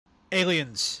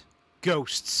Aliens,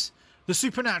 ghosts, the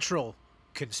supernatural,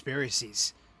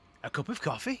 conspiracies. A cup of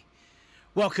coffee?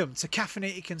 Welcome to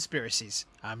Caffeinated Conspiracies.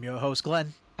 I'm your host,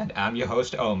 Glenn. And I'm your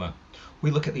host, Omer. We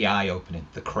look at the eye-opening,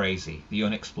 the crazy, the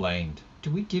unexplained.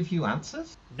 Do we give you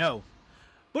answers? No.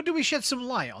 But do we shed some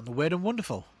light on the weird and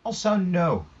wonderful? Also,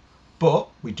 no. But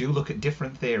we do look at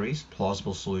different theories,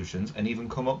 plausible solutions, and even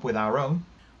come up with our own.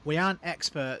 We aren't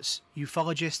experts,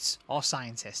 ufologists, or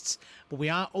scientists, but we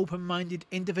are open-minded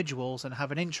individuals and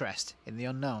have an interest in the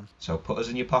unknown. So put us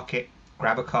in your pocket,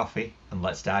 grab a coffee, and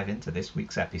let's dive into this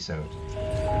week's episode.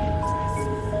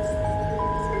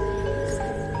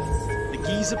 The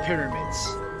Giza Pyramids,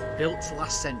 built to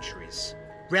last centuries,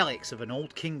 relics of an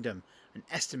old kingdom and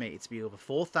estimated to be over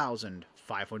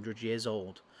 4,500 years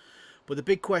old. But the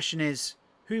big question is,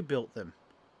 who built them?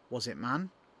 Was it man?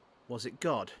 Was it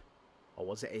God? Or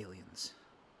was it aliens?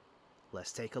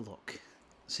 Let's take a look.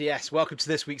 So yes, welcome to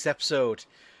this week's episode.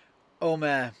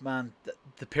 Omer, man,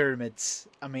 the pyramids.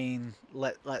 I mean,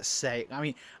 let's say,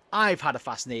 I've had a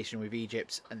fascination with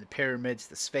Egypt and the pyramids,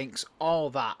 the Sphinx, all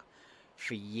that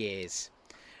for years.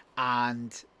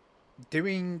 And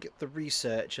doing the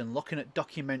research and looking at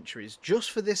documentaries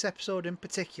just for this episode in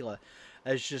particular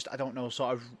has just, I don't know,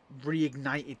 sort of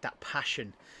reignited that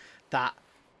passion that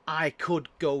I could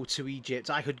go to Egypt,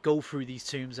 I could go through these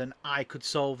tombs and I could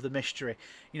solve the mystery.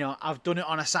 You know, I've done it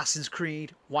on Assassin's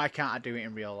Creed, why can't I do it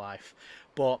in real life?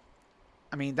 But,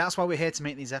 I mean, that's why we're here to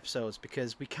make these episodes,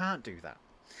 because we can't do that.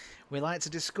 We like to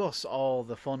discuss all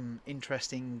the fun,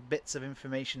 interesting bits of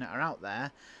information that are out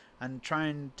there and try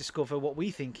and discover what we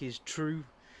think is true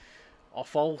or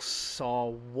false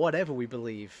or whatever we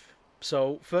believe.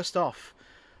 So, first off,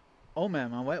 Omer,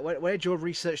 man, where did your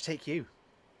research take you?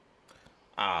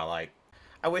 I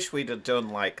wish we'd have done,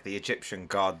 the Egyptian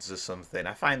gods or something.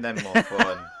 I find them more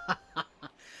fun.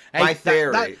 Hey, My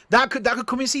theory... That could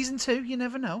come in season 2, you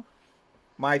never know.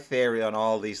 My theory on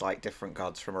all these, different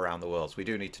gods from around the world, we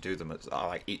do need to do them,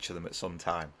 each of them at some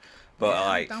time.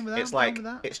 But,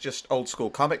 it's just old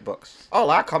school comic books. All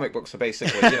our comic books are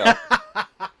basically,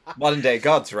 modern day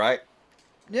gods, right?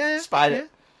 Yeah.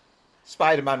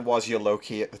 Spider-Man was your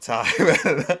Loki at the time.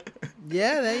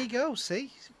 Yeah, there you go,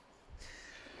 see?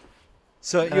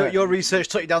 So your research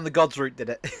took you down the gods route, did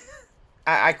it?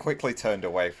 I quickly turned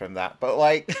away from that, but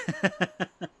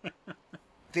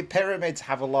the pyramids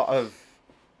have a lot of,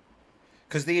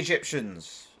 because the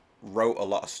Egyptians wrote a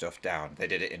lot of stuff down. They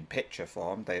did it in picture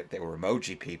form. They were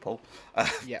emoji people.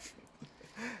 Yeah.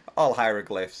 All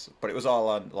hieroglyphs, but it was all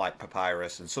on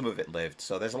papyrus, and some of it lived.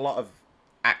 So there's a lot of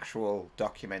actual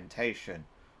documentation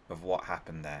of what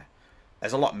happened there.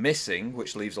 There's a lot missing,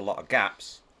 which leaves a lot of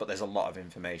gaps, but there's a lot of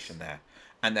information there.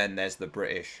 And then there's the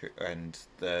British and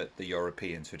the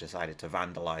Europeans who decided to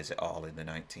vandalize it all in the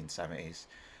 1970s.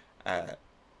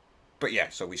 But yeah,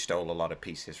 so we stole a lot of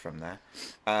pieces from there.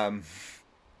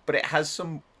 But it has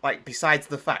some, besides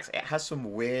the facts, it has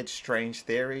some weird, strange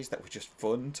theories that were just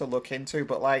fun to look into.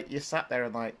 But, you sat there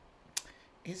and,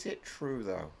 is it true,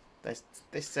 though? This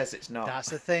says it's not.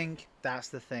 That's the thing.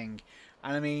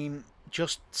 And, I mean,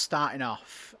 just starting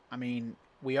off,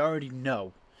 we already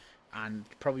know, and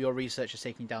probably your research is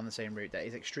taking down the same route, that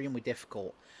it's extremely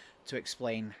difficult to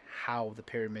explain how the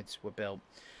pyramids were built.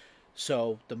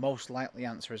 So the most likely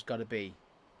answer has got to be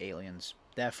aliens.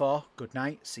 Therefore, good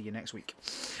night. See you next week.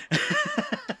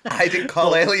 I didn't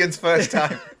call aliens first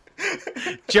time.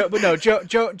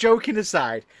 Joking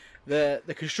aside,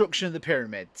 the construction of the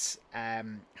pyramids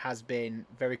has been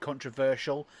very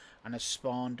controversial and has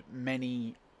spawned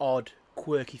many odd,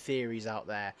 quirky theories out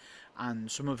there,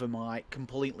 and some of them are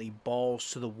completely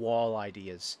balls to the wall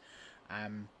ideas.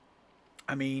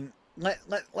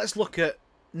 Let's look at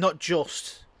not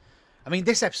just.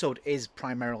 This episode is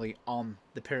primarily on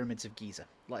the pyramids of Giza.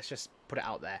 Let's just put it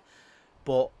out there.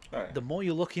 But The more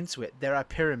you look into it, there are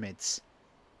pyramids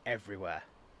everywhere.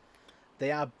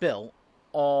 They are built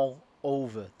all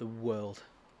over the world.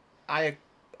 I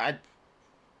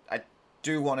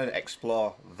do want to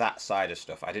explore that side of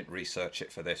stuff. I didn't research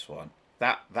it for this one.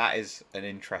 That is an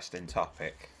interesting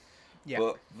topic. Yeah.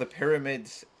 But the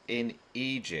pyramids in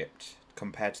Egypt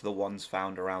compared to the ones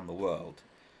found around the world,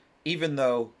 even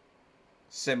though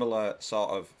similar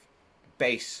sort of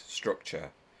base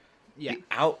structure, Yeah. the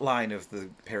outline of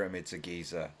the pyramids of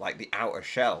Giza, the outer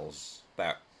shells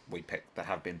that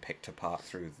have been picked apart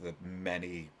through the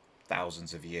many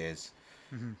thousands of years,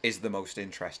 is the most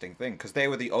interesting thing, because they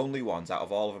were the only ones out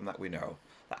of all of them that we know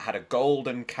that had a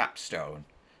golden capstone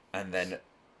and then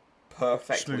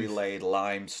perfectly laid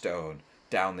limestone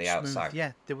down the outside.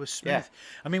 Yeah, they were smooth.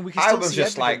 Yeah. We can still I was see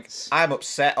just evidence. I'm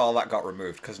upset all that got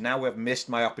removed, because now we've missed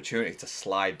my opportunity to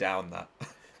slide down that.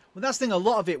 Well, that's the thing. A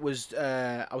lot of it was.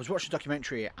 I was watching a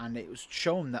documentary, and it was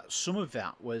shown that some of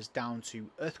that was down to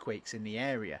earthquakes in the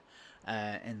area,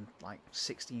 in like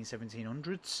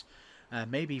 1700s,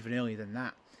 maybe even earlier than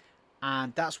that.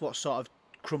 And that's what sort of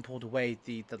crumpled away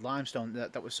the limestone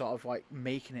that was sort of like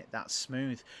making it that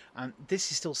smooth. And this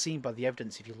is still seen by the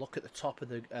evidence. If you look at the top of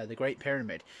the Great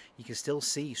Pyramid, you can still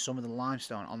see some of the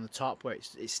limestone on the top where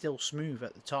it's still smooth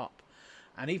at the top.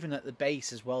 And even at the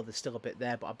base as well, there's still a bit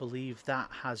there, but I believe that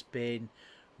has been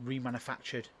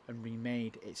remanufactured and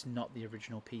remade. It's not the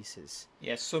original pieces.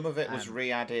 Yeah, some of it was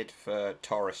re-added for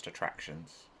tourist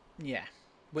attractions. Yeah,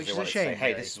 which They is a wanted to shame. say, hey,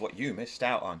 Really. this is what you missed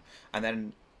out on. And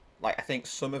then, like, I think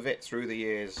some of it through the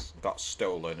years got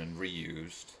stolen and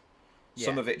reused.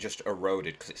 Some Yeah. of it just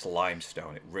eroded because it's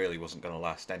limestone. It really wasn't going to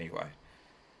last anyway.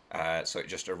 So it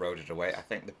just eroded away. I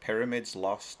think the pyramids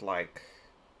lost, like,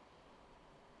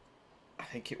 I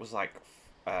think it was like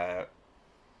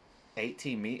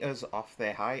 80 meters off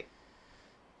their height.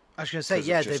 I was going to say, 'Cause of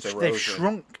yeah, just they've erosion.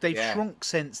 shrunk. They've Yeah. shrunk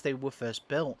since they were first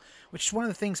built, which is one of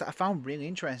the things that I found really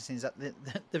interesting. Is that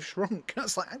they've shrunk. I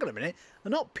was like, hang on a minute, they're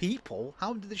not people.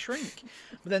 How did they shrink?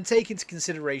 But then take into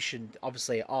consideration,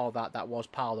 obviously, all that was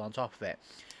piled on top of it,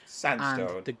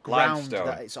 Sandstone, and the ground limestone,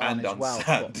 that it's on and as on well.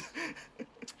 sand.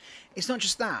 But it's not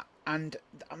just that. And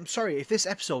I'm sorry if this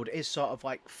episode is sort of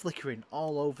like flickering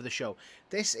all over the show.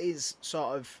 This is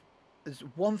sort of there's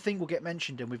one thing will get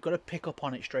mentioned, and we've got to pick up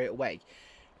on it straight away.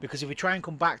 Because if we try and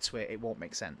come back to it, it won't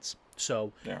make sense.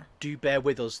 So Yeah. do bear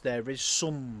with us. There is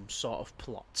some sort of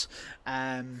plot.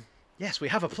 Yes, we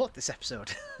have a plot this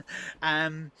episode.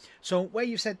 So where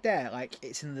you said there, like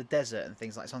it's in the desert and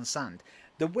things like it's on sand,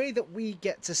 the way that we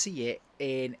get to see it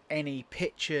in any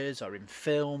pictures or in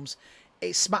films,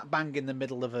 it's smack bang in the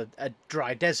middle of a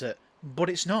dry desert, but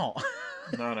it's not.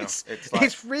 No, no. it's, It's like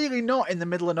it's really not in the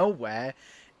middle of nowhere.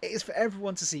 It is for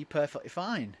everyone to see perfectly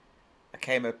fine. I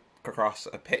came across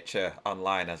a picture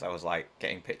online as I was like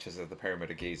getting pictures of the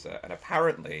Pyramid of Giza, and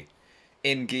apparently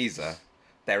in Giza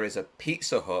there is a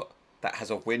pizza hut that has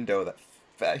a window that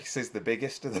faces the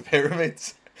biggest of the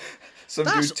pyramids. Some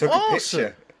That's dude took awesome. a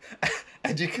picture.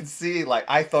 And you can see, like,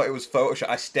 I thought it was Photoshop.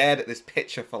 I stared at this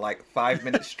picture for like 5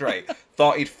 minutes straight.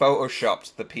 Thought he'd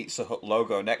photoshopped the Pizza Hut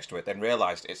logo next to it, then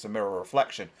realised it's a mirror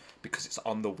reflection because it's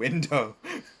on the window.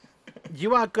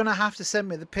 You are going to have to send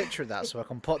me the picture of that so I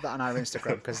can put that on our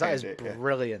Instagram because that is Find it, yeah.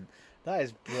 brilliant. That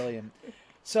is brilliant.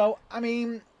 So, I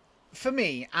mean, for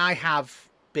me, I have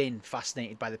been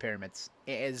fascinated by the pyramids.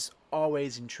 It has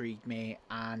always intrigued me,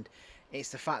 and it's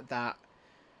the fact that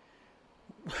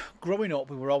growing up,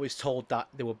 we were always told that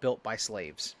they were built by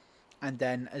slaves. And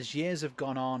then as years have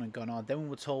gone on and gone on, then we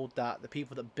were told that the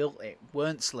people that built it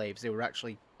weren't slaves, they were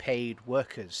actually paid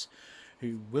workers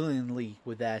who willingly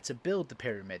were there to build the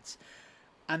pyramids.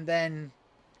 And then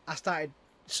I started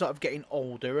sort of getting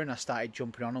older and I started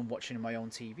jumping on and watching my own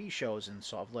TV shows and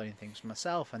sort of learning things for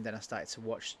myself. And then I started to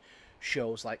watch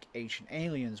shows like Ancient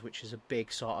Aliens, which is a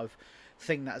big sort of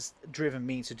thing that's driven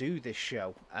me to do this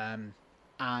show.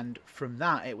 And from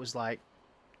that, it was like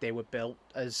they were built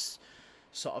as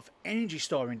sort of energy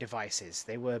storing devices.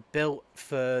 They were built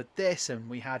for this, and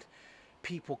we had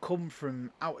people come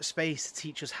from outer space to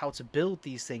teach us how to build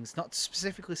these things. Not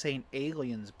specifically saying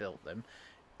aliens built them.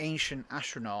 Ancient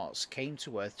astronauts came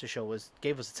to Earth to show us,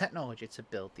 gave us the technology to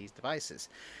build these devices.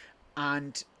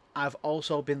 And I've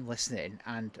also been listening,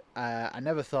 and I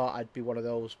never thought I'd be one of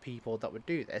those people that would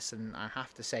do this, and I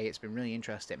have to say it's been really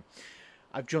interesting.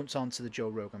 I've jumped onto the Joe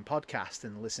Rogan podcast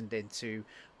and listened into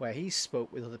where he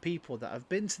spoke with other people that have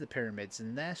been to the pyramids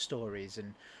and their stories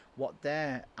and what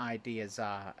their ideas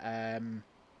are.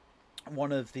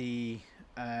 One of the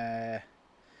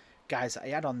guys that I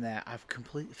had on there, I've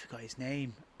completely forgot his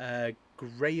name.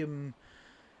 Graham.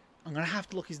 I'm going to have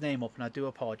to look his name up, and I do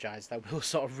apologise. I will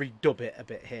sort of redub it a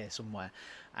bit here somewhere.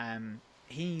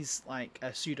 He's like a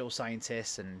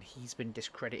pseudoscientist, and he's been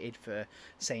discredited for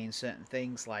saying certain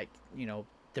things like, you know,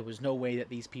 there was no way that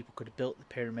these people could have built the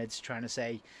pyramids, trying to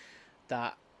say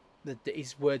that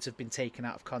his words have been taken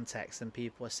out of context, and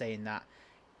people are saying that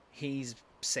he's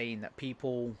saying that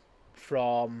people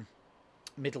from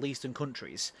Middle Eastern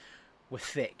countries were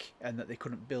thick and that they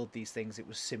couldn't build these things. It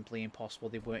was simply impossible.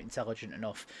 They weren't intelligent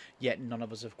enough. Yet none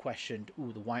of us have questioned,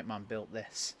 ooh, the white man built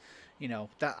this. You know,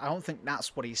 that I don't think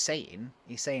that's what he's saying.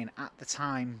 He's saying at the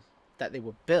time that they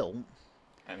were built,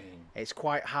 I mean, it's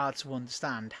quite hard to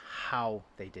understand how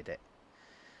they did it.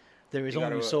 There is You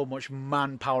only gotta- so much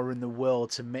manpower in the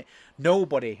world to make...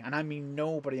 Nobody, and I mean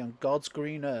nobody on God's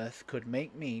green earth could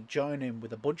make me join in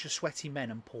with a bunch of sweaty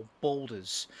men and pull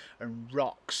boulders and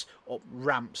rocks up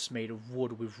ramps made of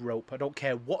wood with rope. I don't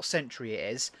care what century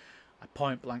it is. I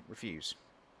point blank refuse.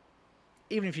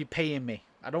 Even if you're paying me,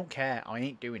 I don't care. I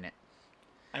ain't doing it.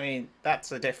 I mean,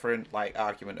 that's a different like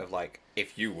argument of like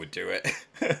if you would do it.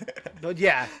 But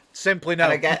yeah, simply And no.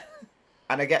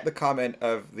 I get the comment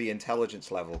of the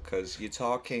intelligence level because you're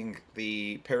talking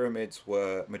the pyramids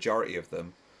were majority of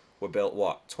them were built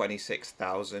what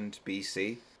 26,000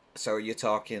 BC. So you're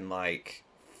talking like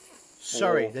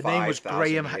Sorry, four the name was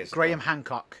 5,000 years ago. Graham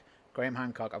Hancock. Graham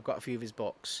Hancock. I've got a few of his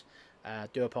books.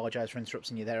 Do apologise for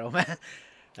interrupting you there, Omer.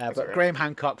 That's But alright. Graham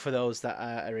Hancock for those that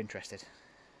are interested.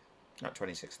 Not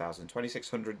 26,000,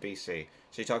 2600 BC.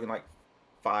 So you're talking like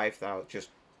 5,000,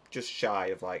 just shy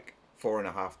of like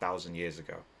 4,500 years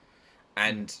ago.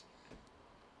 And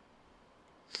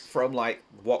from like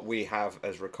what we have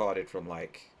as recorded from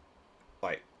like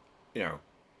you know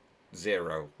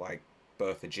zero, like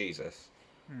birth of Jesus,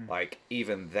 like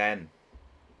even then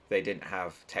they didn't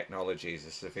have technologies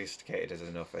as sophisticated as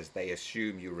enough as they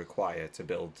assume you require to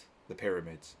build the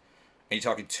pyramids. And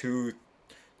you're talking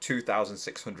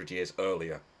 2,600 years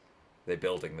earlier they're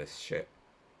building this shit.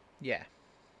 Yeah.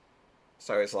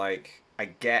 So it's like I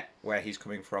get where he's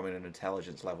coming from in an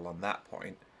intelligence level on that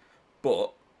point,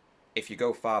 but if you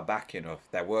go far back enough,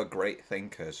 there were great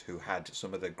thinkers who had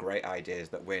some of the great ideas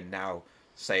that we're now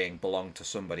saying belong to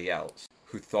somebody else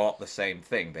who thought the same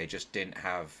thing. They just didn't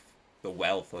have the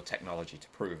wealth or technology to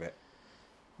prove it.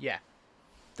 Yeah.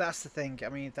 That's the thing. I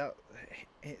mean, that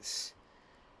it's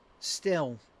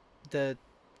still the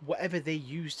whatever they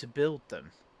use to build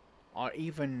them, or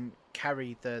even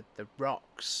carry the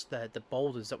rocks, the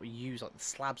boulders that we use, like the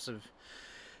slabs of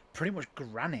pretty much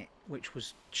granite, which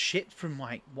was shipped from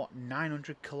like what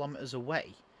 900 kilometers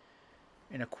away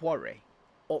in a quarry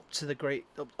up to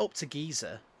up to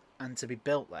Giza, and to be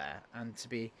built there and to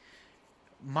be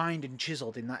mined and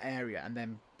chiseled in that area and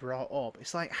then brought up.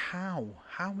 It's like how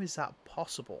is that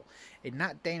possible in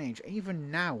that day and age? Even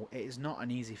now, it is not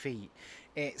an easy feat.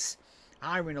 It's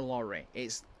hiring a lorry.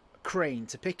 It's crane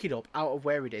to pick it up out of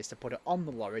where it is, to put it on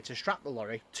the lorry, to strap the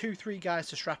lorry, 2-3 guys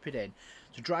to strap it in,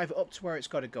 to drive it up to where it's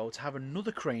got to go, to have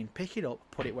another crane pick it up,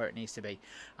 put it where it needs to be.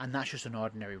 And that's just an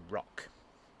ordinary rock.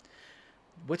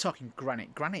 We're talking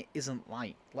granite. Granite isn't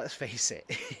light, let's face it.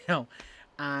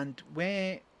 And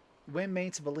we're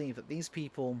made to believe that these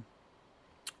people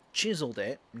chiseled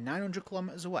it 900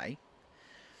 kilometers away,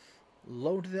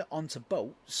 loaded it onto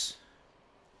boats,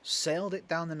 sailed it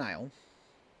down the Nile,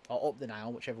 or up the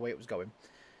Nile, whichever way it was going,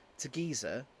 to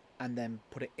Giza, and then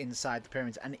put it inside the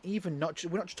pyramids. And even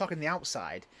we're not just talking the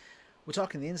outside, we're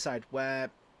talking the inside, where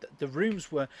the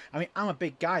rooms were. I mean, I'm a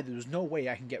big guy. There was no way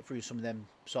I can get through some of them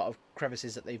sort of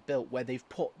crevices that they've built, where they've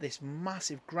put this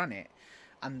massive granite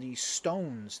and these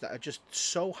stones that are just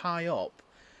so high up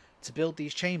to build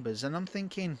these chambers. And I'm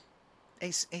thinking,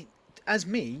 as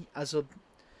me, as a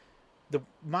the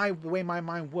way my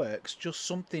mind works, just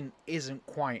something isn't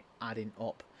quite adding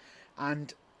up.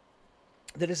 And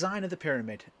the design of the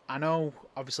pyramid, I know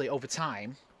obviously over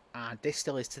time, and this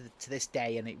still is to this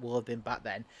day, and it will have been back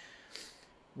then,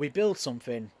 we build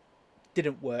something,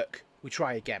 didn't work, we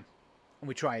try again, and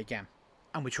we try again,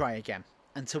 and we try again,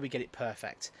 until we get it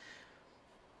perfect.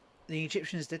 The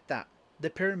Egyptians did that. The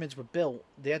pyramids were built.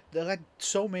 They had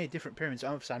so many different pyramids.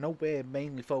 Obviously, I know we're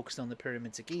mainly focused on the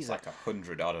pyramids of It's Giza. like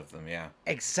 100 odd of them, yeah.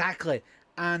 Exactly.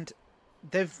 And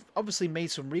they've obviously made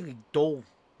some really dull,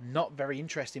 not very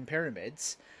interesting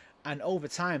pyramids. And over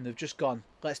time, they've just gone,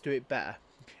 let's do it better.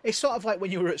 It's sort of like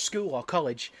when you were at school or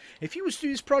college. If you was to do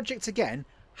this project again,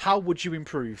 how would you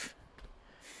improve?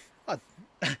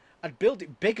 I'd build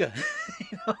it bigger.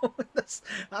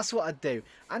 That's what I'd do.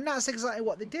 And that's exactly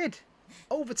what they did.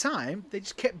 Over time, they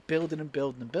just kept building and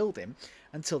building and building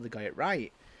until they got it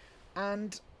right.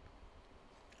 And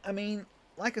I mean,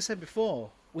 like I said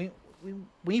before,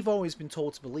 we've always been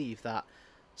told to believe that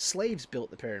slaves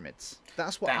built the pyramids.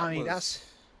 That's what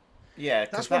Yeah,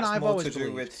 because what that's I've more always to do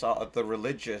believed. with sort of the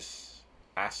religious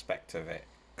aspect of it,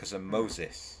 because of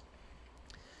Moses.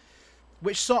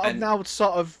 Which sort of And now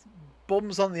sort of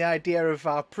bums on the idea of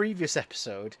our previous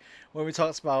episode when we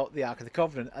talked about the Ark of the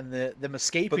Covenant and them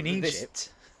escaping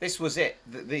Egypt. this was it.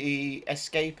 The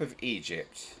escape of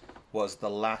Egypt was the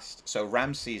last. So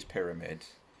Ramses pyramid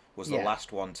was the Yeah.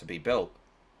 last one to be built.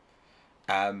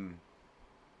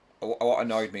 What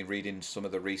annoyed me reading some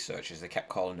of the research is they kept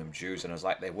calling them Jews, and I was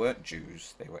like, they weren't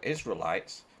Jews, they were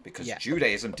Israelites, because Yeah.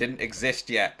 Judaism didn't exist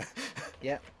yet.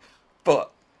 Yeah.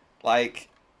 But like,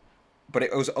 but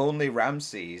it was only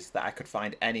Ramses that I could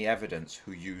find any evidence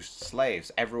who used slaves.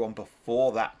 Everyone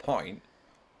before that point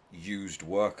used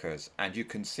workers, and you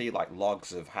can see like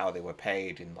logs of how they were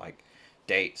paid in like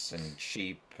dates and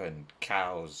sheep and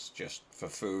cows just for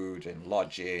food and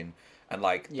lodging, And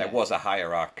like there Yeah. was a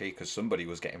hierarchy because somebody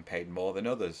was getting paid more than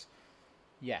others.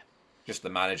 Yeah. Just the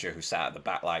manager who sat at the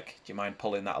back, like, do you mind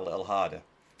pulling that a little harder?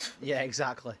 Yeah,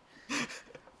 exactly.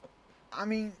 I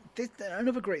mean,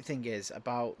 another great thing is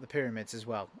about the pyramids as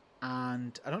well,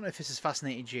 and I don't know if this has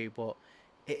fascinated you, but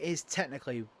it is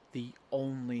technically the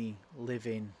only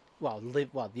living,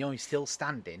 the only still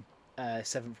standing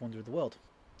seventh wonder of the world,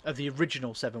 of the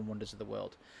original seven wonders of the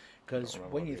world. I don't Because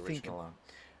remember when what you the think, original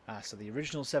are. so the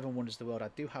original seven wonders of the world, I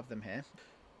do have them here.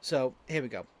 So here we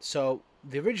go. So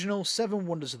the original seven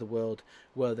wonders of the world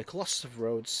were the Colossus of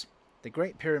Rhodes, the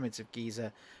Great Pyramids of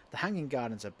Giza, the Hanging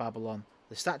Gardens of Babylon,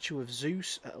 the statue of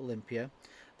Zeus at Olympia,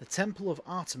 the Temple of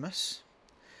Artemis,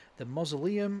 the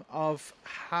Mausoleum of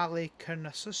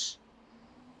Halicarnassus,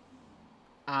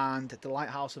 and the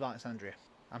Lighthouse of Alexandria.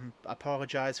 I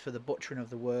apologise for the butchering of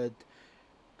the word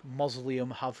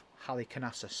Mausoleum of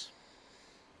Halicarnassus.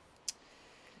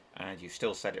 And you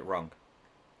still said it wrong.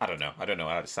 I don't know. I don't know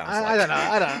how it sounds I like. don't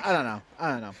know.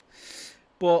 I don't know.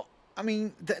 But I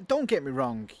mean, don't get me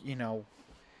wrong. You know,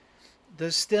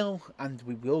 there's still, and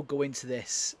we will go into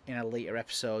this in a later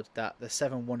episode, that the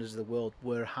seven wonders of the world,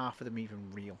 were half of them even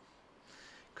real?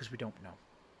 Because we don't know.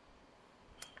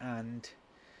 And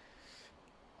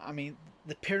I mean,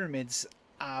 the pyramids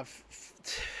have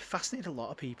fascinated a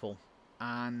lot of people,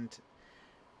 and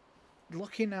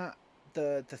looking at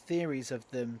the theories of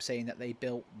them saying that they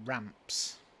built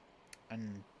ramps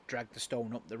and dragged the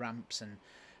stone up the ramps and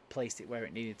placed it where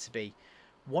it needed to be.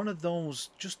 One of those,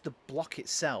 just the block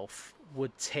itself,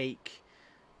 would take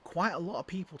quite a lot of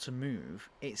people to move.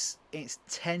 It's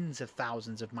tens of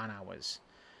thousands of man hours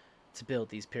to build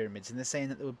these pyramids, and they're saying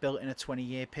that they were built in a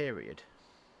 20-year period.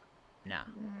 Nah,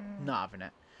 not having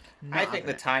it. I think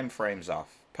the time frame's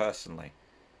off, personally.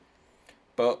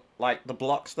 But, like, the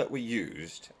blocks that we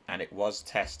used, and it was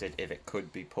tested if it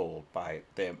could be pulled by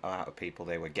the amount of people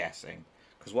they were guessing.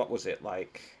 Because what was it,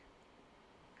 like...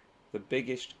 The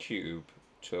biggest cube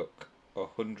took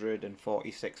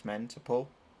 146 men to pull.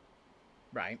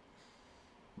 Right.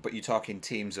 But you're talking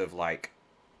teams of, like,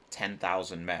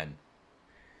 10,000 men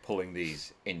pulling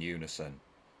these in unison.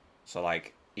 So,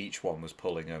 like, each one was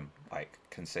pulling them, like,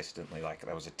 consistently. Like,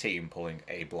 there was a team pulling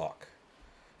a block.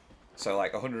 So,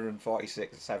 like,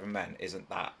 147 men isn't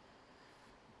that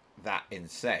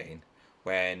insane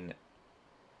when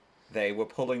they were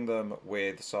pulling them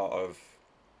with sort of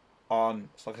on...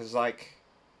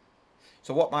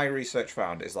 So what my research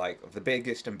found is, like, the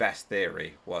biggest and best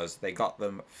theory was they got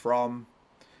them from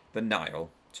the Nile.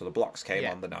 So the blocks came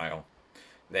on the Nile.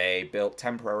 They built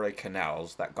temporary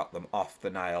canals that got them off the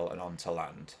Nile and onto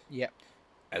land. Yep.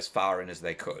 As far in as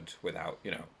they could without,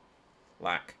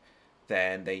 lack.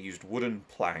 Then they used wooden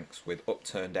planks with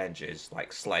upturned edges,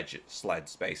 like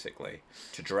sleds basically,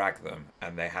 to drag them.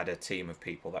 And they had a team of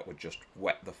people that would just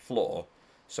wet the floor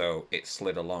so it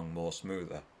slid along more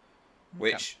smoother. Okay.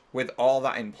 Which, with all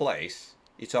that in place,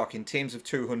 you're talking teams of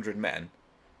 200 men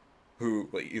who,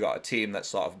 you got a team that's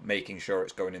sort of making sure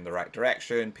it's going in the right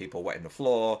direction, people wetting the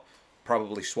floor,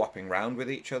 probably swapping around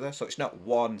with each other. So it's not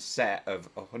one set of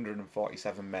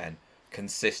 147 men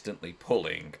consistently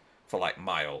pulling for like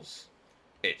miles.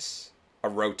 It's a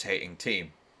rotating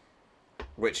team,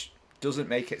 which doesn't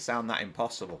make it sound that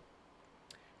impossible.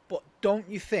 But don't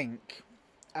you think,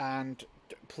 and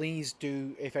please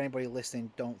do, if anybody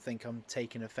listening, don't think I'm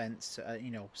taking offence to,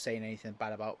 saying anything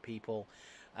bad about people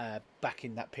back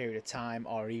in that period of time,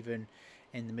 or even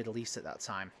in the Middle East at that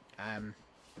time.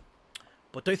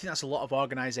 But don't you think that's a lot of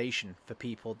organisation for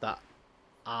people that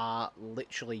are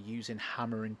literally using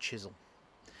hammer and chisel?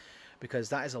 Because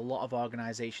that is a lot of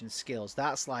organisation skills.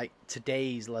 That's like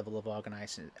today's level of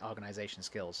organisation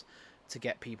skills to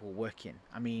get people working.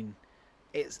 I mean,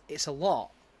 it's a lot.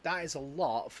 That is a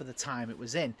lot for the time it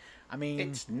was in. I mean,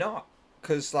 it's not,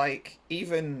 because like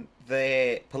even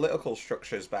the political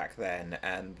structures back then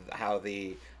and how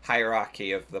the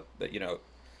hierarchy of the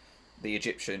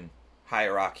Egyptian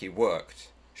hierarchy worked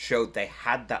showed they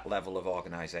had that level of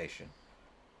organisation.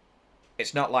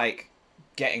 It's not like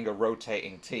getting a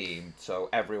rotating team so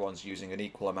everyone's using an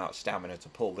equal amount of stamina to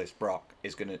pull this block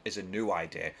is a new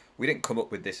idea. We didn't come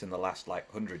up with this in the last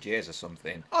 100 years or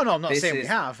something. Oh no, I'm not saying we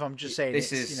have. I'm just saying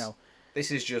this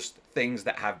is just things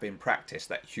that have been practiced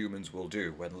that humans will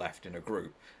do when left in a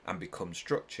group and become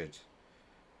structured.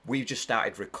 We've just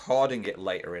started recording it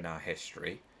later in our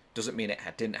history. Doesn't mean it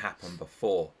didn't happen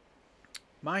before.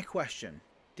 My question: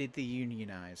 did they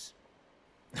unionize?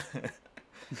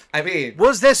 I mean,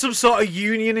 was there some sort of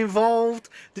union involved?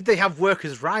 Did they have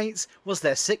workers' rights? Was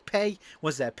there sick pay?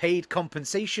 Was there paid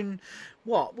compensation?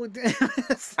 What?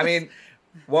 I mean,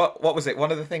 what was it?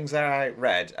 One of the things that I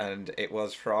read, and it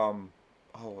was from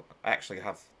oh, I actually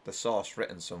have the source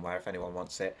written somewhere if anyone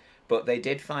wants it. But they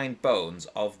did find bones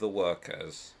of the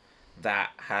workers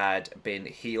that had been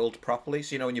healed properly.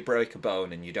 So, you know, when you break a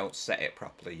bone and you don't set it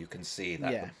properly, you can see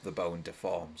that Yeah. the bone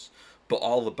deforms. But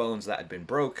all the bones that had been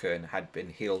broken had been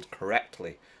healed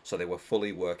correctly. So they were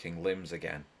fully working limbs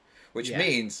again. Which Yeah.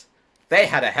 means they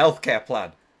had a healthcare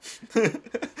plan.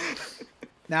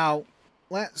 Now,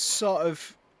 let's sort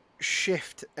of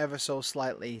shift ever so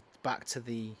slightly back to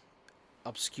the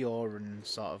obscure and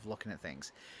sort of looking at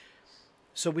things.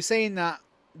 So we're saying that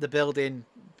the building,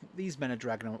 these men are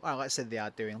dragging them. Oh, let's say they are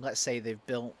doing. Let's say they've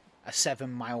built a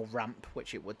 7-mile ramp,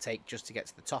 which it would take just to get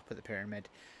to the top of the pyramid,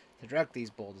 to drag these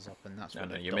boulders up, and that's No, what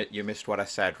no, they've you, done. you missed what I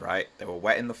said, right? They were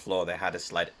wetting the floor, they had a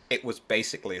sled. It was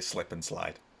basically a slip and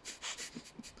slide.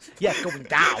 Yeah, going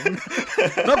down,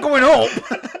 not going up.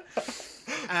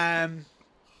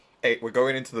 Hey, we're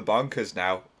going into the bonkers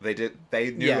now. They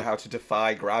knew Yeah. how to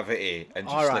defy gravity and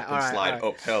just All right, slip and all right, slide all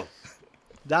right. uphill.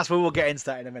 That's where we'll get into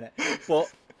that in a minute.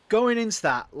 But going into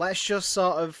that, let's just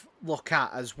sort of look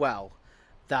at as well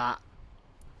that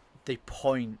the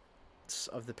points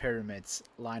of the pyramids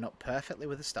line up perfectly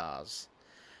with the stars,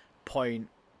 point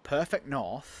perfect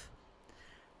north,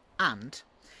 and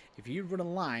if you run a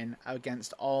line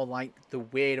against all like the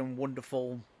weird and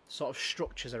wonderful sort of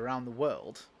structures around the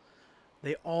world,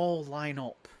 they all line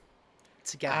up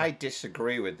together. I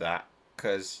disagree with that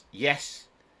because yes,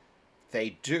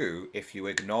 they do if you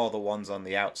ignore the ones on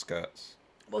the outskirts.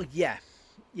 Well, yeah,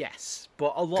 yes,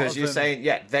 but a lot Because of you're them. saying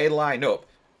yeah, they line up,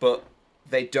 but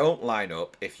they don't line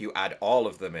up if you add all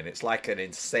of them in. It's like an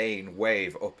insane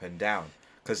wave up and down.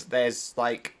 Because there's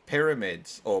like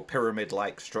pyramids or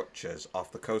pyramid-like structures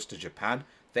off the coast of Japan.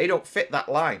 They don't fit that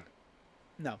line.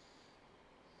 No.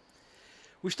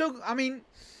 We still, I mean,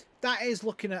 that is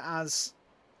looking at as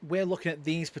we're looking at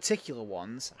these particular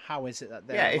ones. How is it that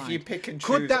they're Yeah, if aligned? you pick and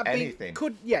Could choose that anything.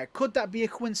 be? Could that be a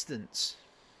coincidence?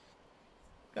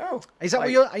 No. Is that like,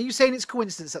 what you're? Are you saying it's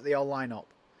coincidence that they all line up,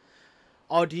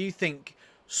 or do you think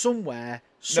somewhere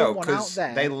someone out 'cause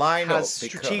there they line has up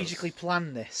because- strategically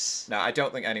planned this? No, I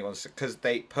don't think anyone's because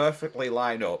they perfectly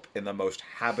line up in the most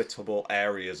habitable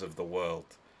areas of the world.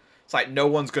 It's like no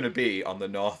one's going to be on the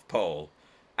North Pole,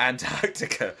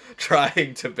 Antarctica,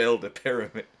 trying to build a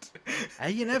pyramid.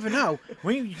 Hey, you never know.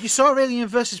 You saw Alien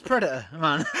versus Predator,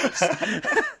 man.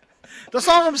 That's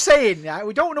all I'm saying. Yeah?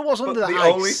 We don't know what's under But the the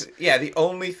ice. the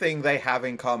only thing they have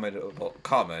in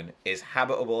common is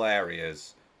habitable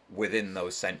areas within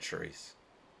those centuries.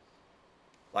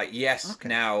 Like yes, Okay.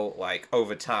 now like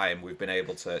over time we've been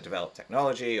able to develop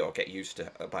technology or get used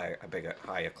to by a bigger,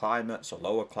 higher climates or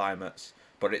lower climates,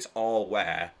 but it's all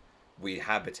where we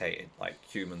habitated like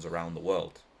humans around the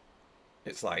world.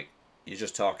 It's like you're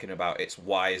just talking about it's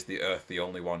why is the Earth the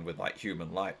only one with like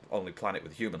human life, only planet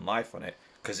with human life on it?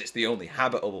 Because it's the only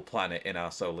habitable planet in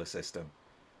our solar system.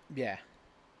 Yeah.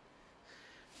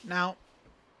 Now,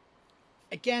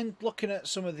 again, looking at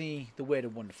some of the weird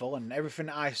and wonderful and everything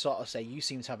that I sort of say, you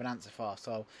seem to have an answer for.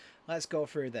 So let's go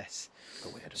through this. The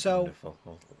weird and So- wonderful.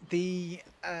 The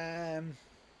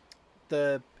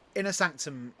inner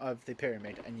sanctum of the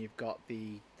pyramid, and you've got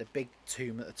the big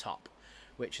tomb at the top,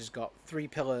 which has got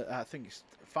 5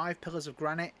 pillars of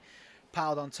granite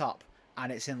piled on top,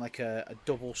 and it's in like a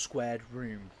double squared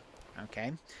room.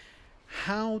 Okay,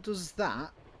 how does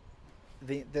that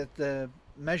the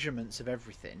measurements of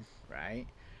everything, right,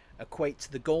 equate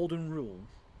to the golden rule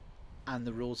and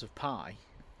the rules of pi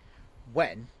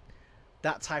when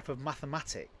that type of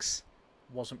mathematics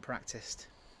wasn't practiced?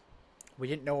 We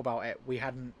didn't know about it. We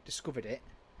hadn't discovered it.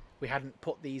 We hadn't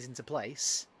put these into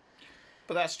place.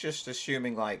 But that's just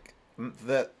assuming like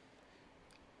that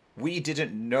we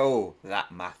didn't know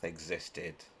that math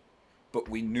existed, but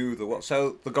we knew the world.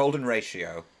 So the golden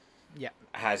ratio Yeah.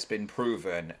 has been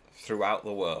proven throughout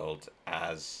the world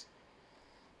as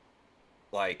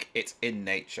like it's in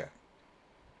nature.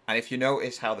 And if you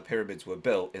notice how the pyramids were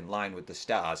built in line with the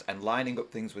stars, and lining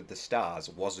up things with the stars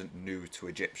wasn't new to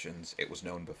Egyptians, it was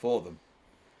known before them.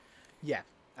 Yeah.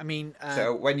 I mean,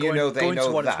 So when you going- know they going to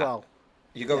know one as that, well.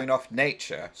 you're going off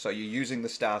nature, so you're using the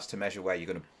stars to measure where you're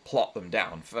going to plot them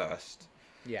down first.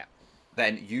 Yeah.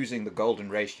 Then using the golden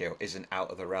ratio isn't out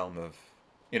of the realm of,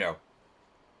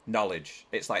 knowledge.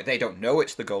 It's like they don't know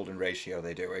it's the golden ratio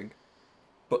they're doing,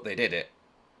 but they did it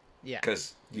Yeah.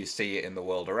 because you see it in the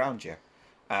world around you.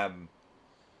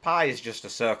 Pi is just a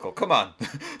circle. Come on.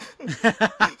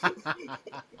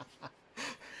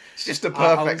 It's just a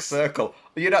perfect circle.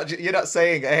 You're not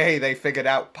saying, hey, they figured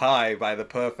out pi by the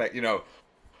perfect,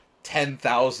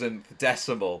 10,000th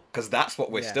decimal, because that's what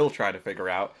we're Yeah. still trying to figure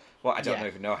out. Well, I don't Yeah.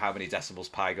 even know how many decimals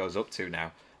pi goes up to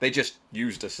now. They just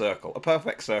used a circle. A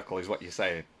perfect circle is what you're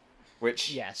saying.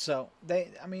 Which Yeah, so the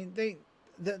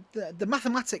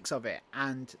mathematics of it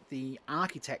and the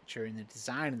architecture and the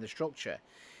design and the structure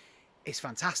is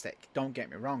fantastic. Don't get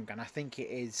me wrong, and I think it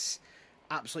is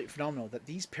absolutely phenomenal that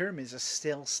these pyramids are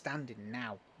still standing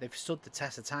now. They've stood the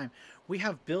test of time. We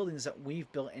have buildings that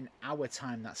we've built in our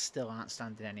time that still aren't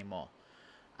standing anymore.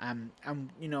 And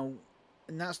you know,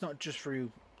 and that's not just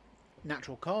through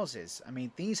natural causes. I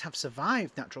mean, these have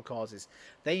survived natural causes.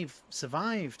 They've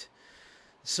survived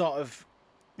sort of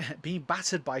being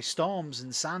battered by storms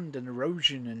and sand and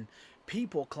erosion and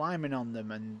people climbing on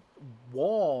them and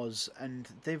wars, and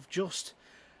they've just,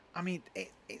 I mean,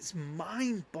 it's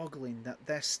mind-boggling that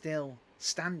they're still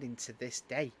standing to this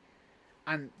day.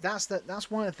 And that's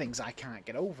one of the things I can't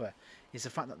get over, is the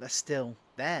fact that they're still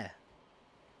there.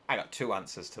 I got two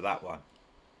answers to that one.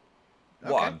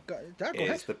 Okay, One go is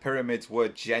ahead. the pyramids were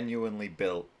genuinely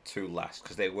built to last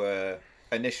because they were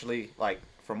initially, like,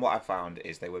 from what I found,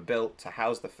 is they were built to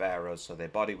house the pharaohs so their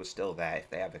body was still there if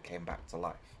they ever came back to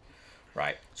life.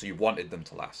 Right? So you wanted them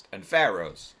to last. And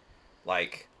pharaohs,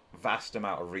 like, vast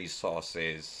amount of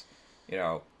resources, you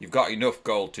know, you've got enough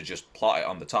gold to just plot it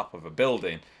on the top of a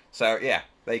building. So, yeah,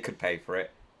 they could pay for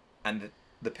it. And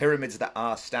the pyramids that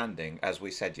are standing, as we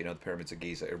said, you know, the pyramids of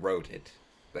Giza eroded.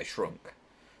 They shrunk,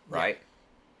 right? Yeah.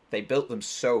 They built them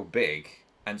so big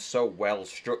and so well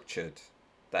structured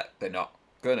that they're not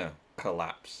gonna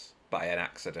collapse by an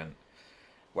accident.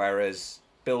 Whereas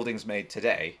buildings made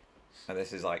today, and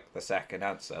this is like the second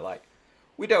answer, like,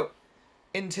 we don't,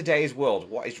 in today's world,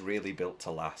 what is really built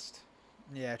to last?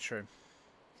 Yeah, true.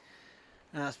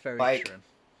 That's very Like, true.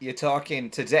 you're talking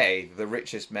today, the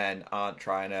richest men aren't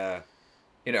trying to,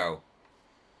 you know,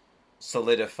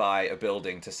 solidify a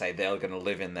building to say they're going to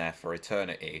live in there for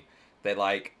eternity. They're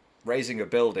like raising a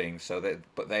building so that,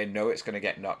 but they know it's going to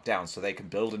get knocked down, so they can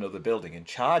build another building and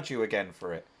charge you again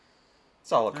for it.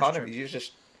 It's all That's economy. true. You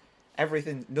just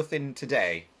everything. Nothing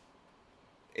today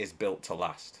is built to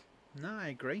last. No, I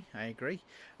agree. I agree.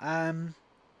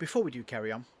 Before we do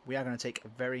carry on, we are going to take a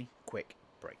very quick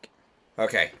break.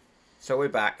 Okay, so we're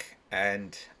back,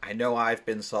 and I know I've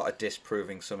been sort of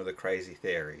disproving some of the crazy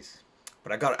theories,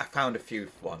 but I found a few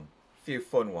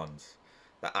fun ones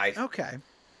that Okay.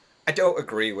 I don't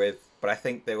agree with, but I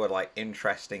think they were like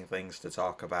interesting things to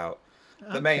talk about.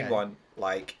 The main Okay. one,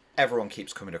 like, everyone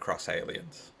keeps coming across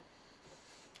aliens.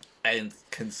 And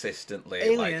consistently,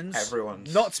 like, Aliens,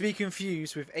 everyone's... not to be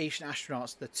confused with ancient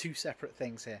astronauts. They're two separate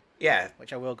things here, Yeah,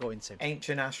 which I will go into.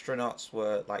 ancient astronauts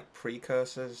were, like,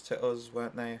 precursors to us,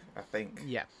 weren't they? I think.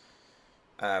 Yeah.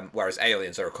 Whereas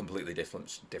aliens are a completely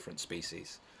different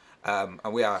species. And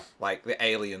we are, like, the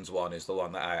aliens one is the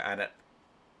one that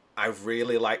I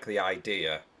really like the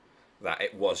idea that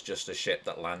it was just a ship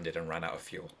that landed and ran out of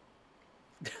fuel.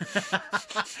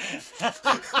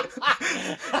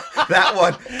 That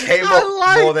one came up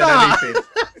like more than that. anything.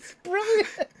 That's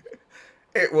brilliant.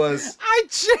 It was... I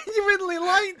genuinely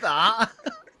like that.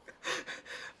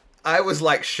 I was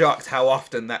like shocked how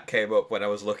often that came up when I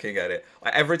was looking at it.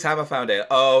 Like every time I found it,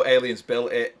 oh, aliens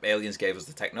built it, aliens gave us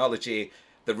the technology.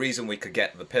 The reason we could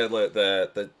get the pillar,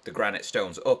 the granite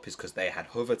stones up is because they had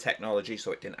hover technology,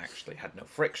 so it didn't actually had no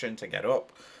friction to get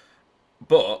up.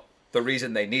 But the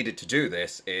reason they needed to do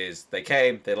this is they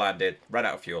came, they landed, ran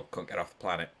out of fuel, couldn't get off the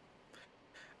planet.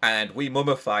 And we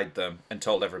mummified them and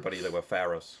told everybody they were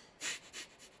pharaohs.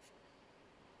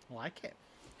 I like it.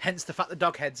 Hence the fact the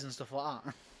dog heads and stuff like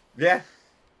that. Yeah.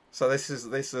 So this is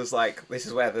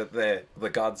where the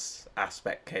gods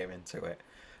aspect came into it.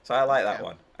 So I like that Yeah.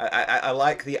 one. I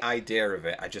like the idea of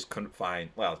it. I just couldn't find.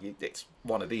 Well, it's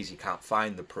one of these you can't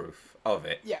find the proof of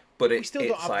it. Yeah. But We still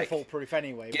don't it's have like, the full proof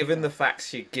anyway. given the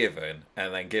facts you're given,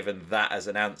 and then given that as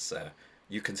an answer,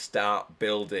 you can start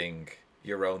building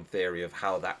your own theory of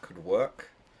how that could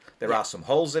work. There are some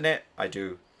holes in it. I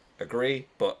do agree,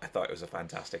 but I thought it was a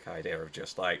fantastic idea of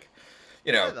just like,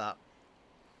 you know, like that.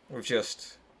 we've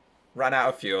just ran out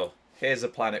of fuel. Here's a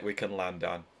planet we can land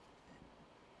on.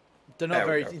 They're There not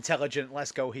we very go. intelligent.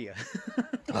 Let's go here.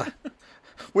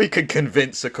 We could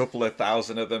convince a couple of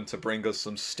thousand of them to bring us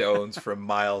some stones from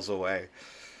miles away.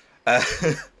 Well,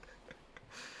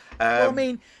 I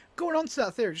mean, going on to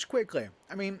that theory just quickly.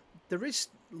 I mean, there is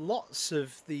lots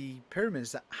of the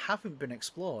pyramids that haven't been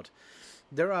explored.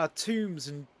 There are tombs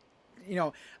and, you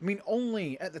know, I mean,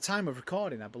 only at the time of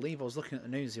recording, I believe I was looking at the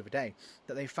news the other day,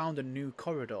 that they found a new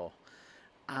corridor.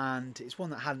 And it's one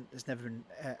that has never been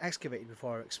excavated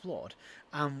before or explored.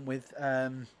 And with,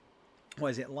 what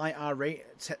is it, LiDAR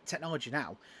technology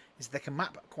now, is they can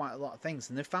map quite a lot of things.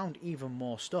 And they found even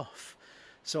more stuff.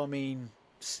 So, I mean,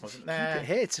 Wasn't keep there- it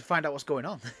here to find out what's going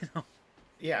on.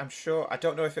 Yeah, I'm sure. I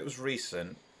don't know if it was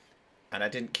recent, and I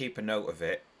didn't keep a note of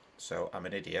it, so I'm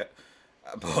an idiot.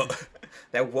 But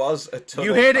there was a You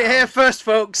tunnel heard it here found. first,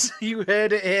 folks. You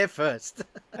heard it here first.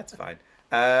 That's fine.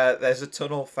 There's a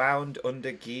tunnel found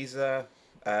under Giza,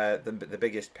 the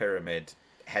biggest pyramid,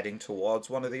 heading towards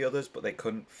one of the others, but they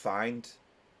couldn't find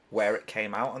where it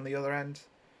came out on the other end.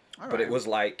 All But right.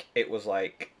 it was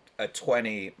like a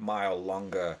 20-mile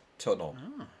longer tunnel.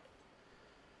 Oh,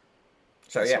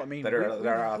 So that's yeah, what I mean.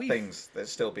 there are things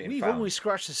that's still being We've only found.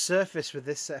 scratched the surface with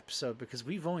this episode because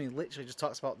we've only literally just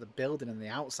talked about the building and the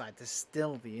outside. There's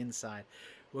still the inside.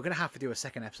 We're going to have to do a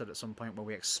second episode at some point where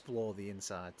we explore the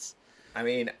insides. I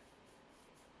mean,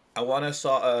 I want to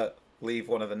sort of leave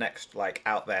one of the next like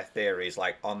out there theories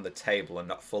like on the table and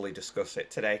not fully discuss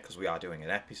it today because we are doing an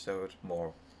episode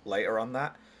more later on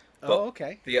that. Oh, But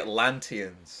okay. the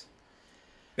Atlanteans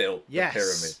built the Yes.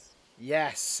 pyramids.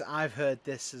 Yes, I've heard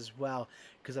this as well.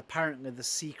 Because apparently the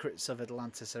secrets of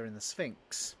Atlantis are in the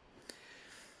Sphinx.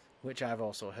 Which I've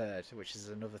also heard, which is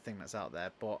another thing that's out there.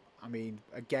 But, I mean,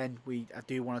 again, I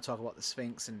do want to talk about the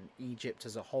Sphinx and Egypt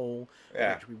as a whole.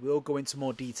 Yeah. Which we will go into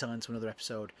more detail into another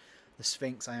episode. The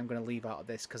Sphinx I am going to leave out of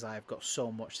this because I've got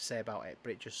so much to say about it.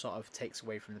 But it just sort of takes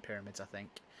away from the pyramids, I think.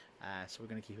 So we're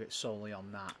going to keep it solely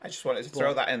on that. I just wanted to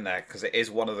throw that in there because it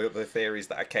is one of the theories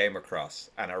that I came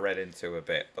across and I read into a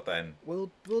bit. But then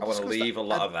We'll I want to discuss leave that. a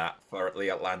lot of that for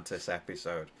the Atlantis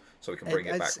episode so we can bring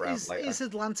it back around later. Is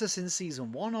Atlantis in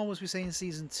season 1 or was we saying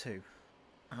season 2?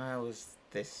 I was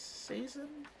this season,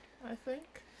 I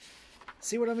think.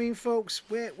 See what I mean, folks?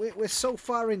 We're so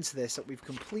far into this that we've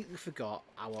completely forgot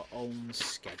our own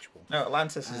schedule. No,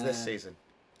 Atlantis is this season.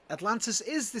 Atlantis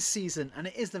is this season, and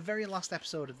it is the very last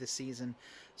episode of this season.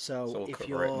 So We'll if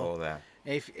cover it more there.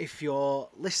 if you're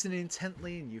listening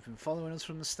intently and you've been following us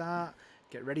from the start,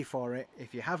 get ready for it.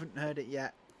 If you haven't heard it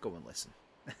yet, go and listen.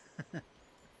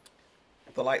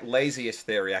 The like laziest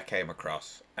theory I came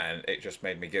across, and it just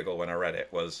made me giggle when I read it,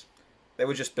 was they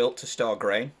were just built to store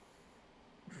grain.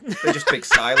 They're just big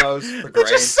silos for grain.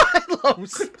 Just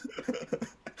silos.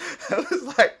 I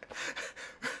was like,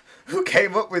 who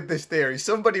came up with this theory?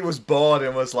 Somebody was bored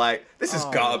and was like, this has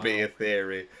got to be a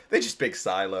theory. They're just big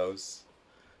silos.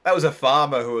 That was a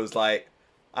farmer who was like,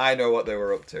 I know what they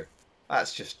were up to.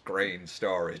 That's just grain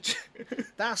storage.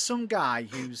 That's some guy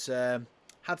who's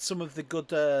had some of the good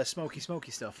smoky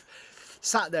stuff.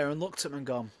 Sat there and looked at him and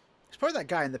gone, it's probably that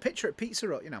guy in the picture at Pizza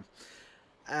Hut, you know.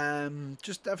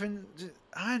 Just having,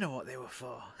 I know what they were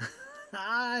for.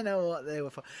 I know what they were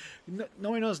for.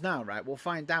 Knowing us now, right, we'll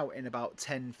find out in about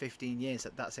 10, 15 years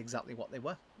that that's exactly what they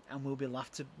were. And we'll be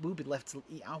left to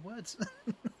eat our words.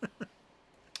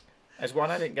 There's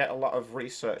one I didn't get a lot of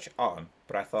research on,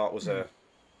 but I thought was a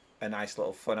nice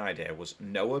little fun idea, was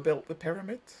Noah built the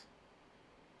pyramids.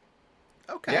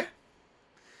 Okay. Yeah.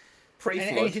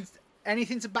 Pre-flood.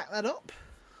 Anything to back that up?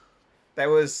 There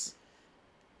was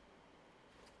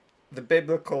the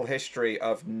biblical history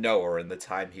of Noah and the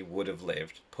time he would have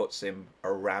lived puts him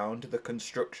around the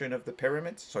construction of the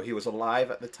pyramids. So he was alive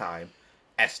at the time,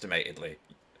 estimatedly.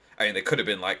 I mean, they could have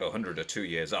been like 100 or 2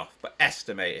 years off, but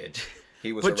estimated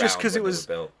he was But around just because when it they was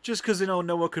were built. just because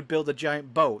Noah could build a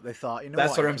giant boat, they thought,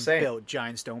 That's what he I'm can saying. build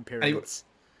giant stone pyramids.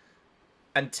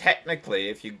 And technically,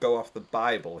 if you go off the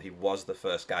Bible, he was the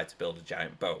first guy to build a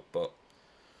giant boat. But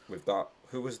we've got,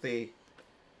 who was the...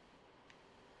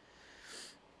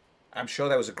 I'm sure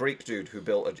there was a Greek dude who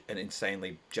built an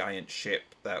insanely giant ship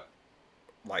that,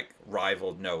 like,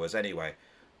 rivaled Noah's anyway,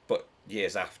 but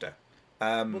years after.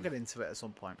 We'll get into it at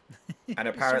some point. And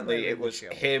apparently Somewhere it in the was show.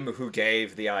 him who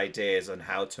gave the ideas on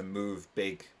how to move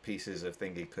big pieces of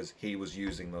thingy, because he was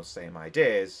using those same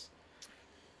ideas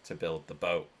to build the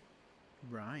boat.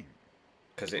 Right.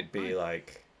 Because it'd be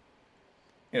like,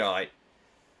 you know, like,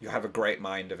 you have a great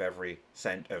mind of every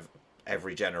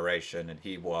generation, and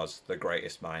he was the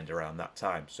greatest mind around that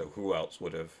time. So who else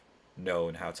would have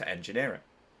known how to engineer it?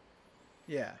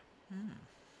 Yeah.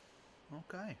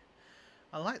 Okay.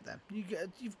 I like them.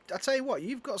 I tell you what,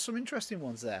 you've got some interesting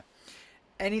ones there.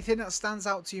 Anything that stands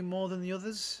out to you more than the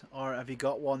others, or have you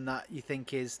got one that you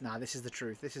think is, nah, this is the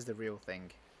truth, this is the real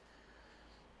thing?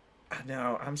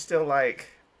 No, I'm still like,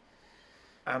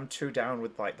 I'm too down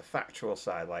with like the factual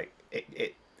side. Like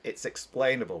it's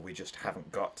explainable. We just haven't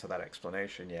got to that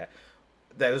explanation yet.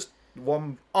 There's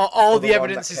one. All other the one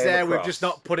evidence that is came there. across. We've just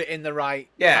not put it in the right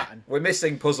Yeah, pattern. we're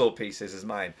missing puzzle pieces, is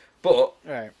mine. But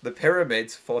Right. the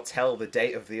pyramids foretell the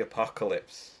date of the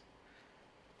apocalypse.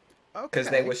 Because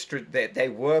Okay. they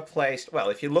were placed. Well,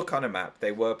 if you look on a map,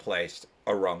 they were placed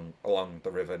along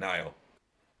the River Nile,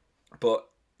 but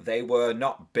they were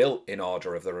not built in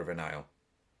order of the River Nile.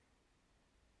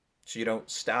 So you don't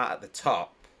start at the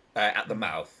top, at the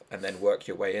mouth, and then work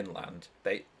your way inland.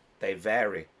 They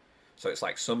vary. So it's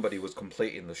like somebody was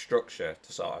completing the structure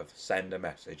to sort of send a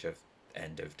message of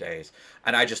end of days.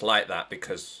 And I just like that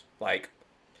because, like,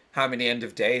 how many end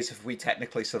of days have we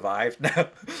technically survived now?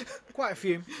 Quite a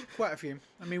few, quite a few.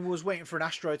 I mean, we was waiting for an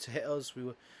asteroid to hit us. We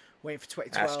were waiting for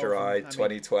 2012. Asteroid, And, I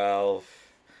mean, 2012,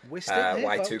 we're still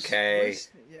here, folks. Y2K.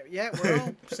 Yeah, we're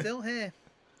all still here.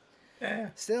 Yeah.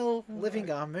 Still living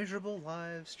our miserable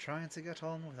lives, trying to get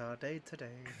on with our day to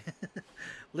day.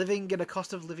 Living in a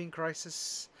cost of living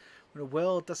crisis, in a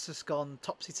world that's just gone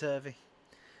topsy-turvy.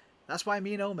 That's why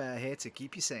me and Omer are here to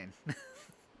keep you sane.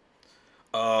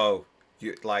 Oh,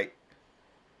 you like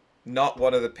not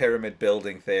one of the pyramid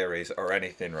building theories or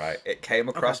anything, right? It came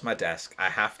across my desk. I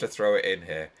have to throw it in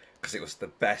here because it was the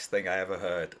best thing I ever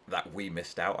heard that we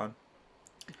missed out on.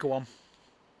 Go on.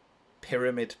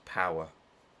 Pyramid power.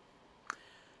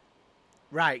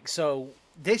 Right, so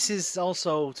this is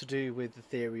also to do with the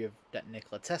theory that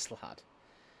Nikola Tesla had.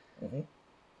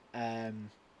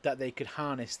 That they could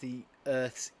harness the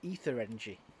Earth's ether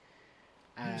energy.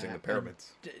 Using the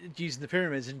pyramids. Using the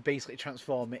pyramids and basically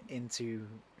transform it into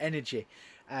energy.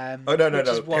 Oh,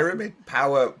 no. Pyramid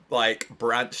power, like,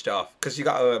 branched off. Because you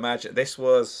got to imagine, this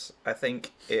was, I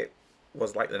think it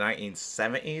was like the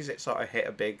 1970s. It sort of hit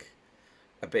a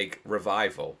big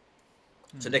revival.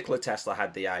 So Nikola Tesla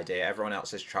had the idea. Everyone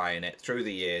else is trying it. Through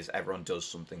the years, everyone does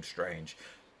something strange.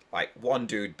 Like, one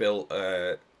dude built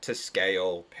a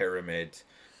to-scale pyramid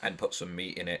and put some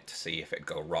meat in it to see if it'd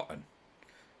go rotten.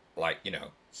 Like,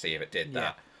 see if it did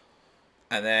that.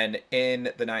 And then in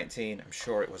I'm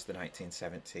sure it was the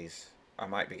 1970s. I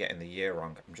might be getting the year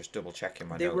wrong. I'm just double checking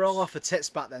my notes. They were all off the tits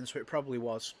back then, so it probably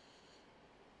was.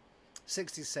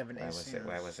 60s, 70s.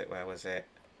 Where was it?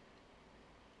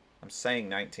 I'm saying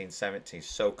 1970s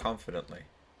so confidently.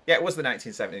 Yeah, it was the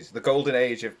 1970s, the golden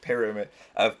age of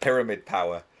pyramid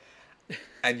power.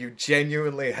 And you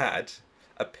genuinely had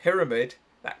a pyramid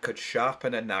that could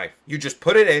sharpen a knife. You just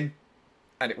put it in,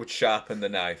 and it would sharpen the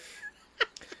knife.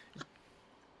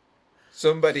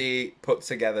 Somebody put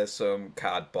together some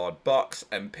cardboard box,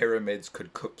 and pyramids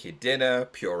could cook your dinner,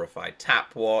 purify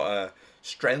tap water,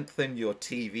 strengthen your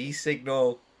TV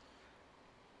signal.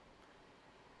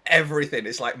 Everything.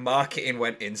 It's like marketing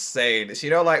went insane. It's,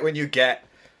 like when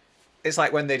it's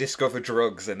like when they discover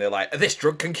drugs and they're like, this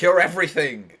drug can cure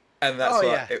everything. And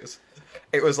that's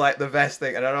it was like the best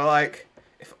thing. And I'm like,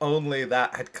 if only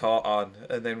that had caught on,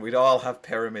 and then we'd all have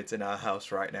pyramids in our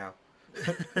house right now.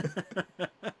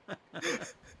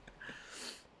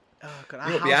 Oh,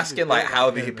 God, you'd be asking like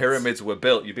how the pyramids were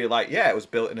built. You'd be like, yeah, it was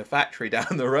built in a factory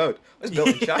down the road. It was built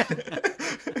in China.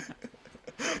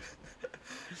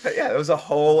 But yeah, there was a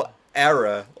whole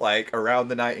era like around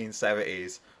the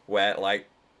 1970s where like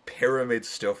pyramid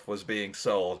stuff was being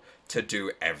sold to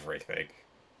do everything.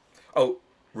 Oh,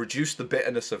 reduce the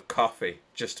bitterness of coffee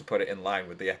just to put it in line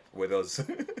with us.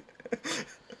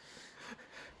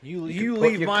 You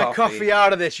leave my coffee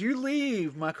out of this. You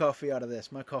leave my coffee out of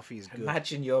this. My coffee is good.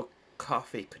 Imagine your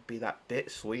coffee could be that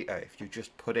bit sweeter if you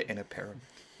just put it in a pyramid.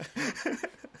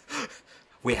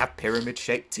 We have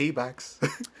pyramid-shaped tea bags.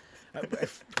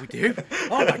 We do?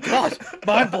 Oh my God!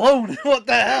 Mind blown! What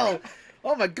the hell?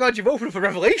 Oh my God! You've opened up a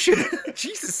revelation.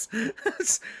 Jesus!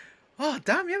 Oh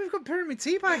damn! Yeah, we've got pyramid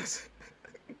tea bags.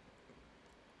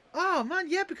 Oh man,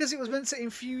 yeah, because it was meant to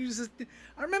infuse.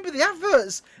 I remember the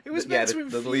adverts. It was meant to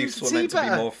infuse the leaves the were tea meant to be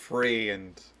better. more free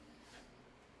and.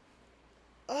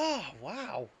 Oh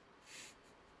wow!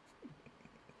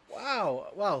 Wow.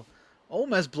 Well,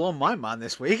 almost blown my mind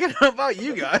this week. How about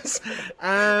you guys?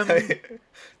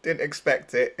 Didn't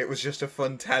expect it. It was just a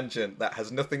fun tangent that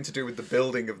has nothing to do with the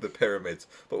building of the pyramids,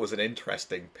 but was an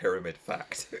interesting pyramid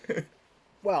fact.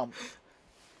 Well,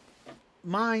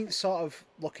 my sort of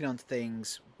looking onto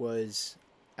things was,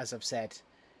 as I've said,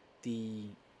 the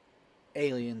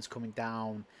aliens coming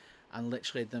down and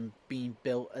literally them being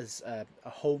built as a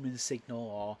homing signal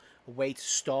or a way to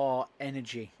store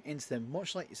energy into them,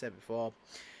 much like you said before,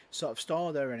 sort of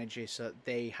store their energy so that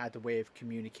they had a way of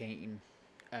communicating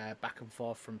back and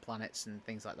forth from planets and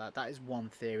things like that. That is one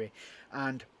theory.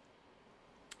 And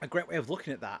a great way of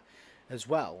looking at that as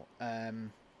well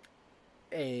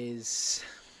is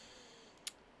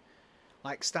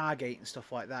like Stargate and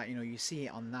stuff like that. You see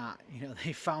it on that.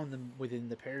 They found them within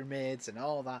the pyramids and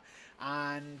all that.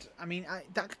 And I mean,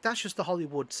 that's just the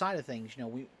Hollywood side of things.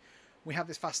 We have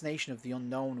this fascination of the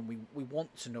unknown, and we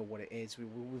want to know what it is. We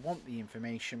want the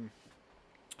information.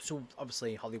 So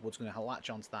obviously Hollywood's going to latch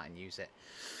onto that and use it.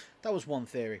 That was one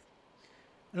theory.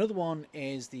 Another one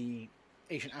is the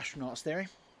ancient astronauts theory.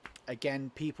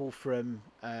 again, people from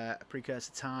a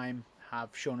precursor time have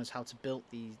shown us how to build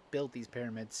these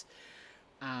pyramids,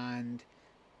 and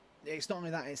it's not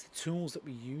only that, it's the tools that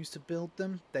we use to build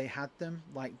them. They had them,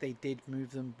 like they did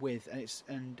move them with,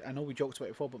 and I know we joked about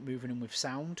it before, but moving them with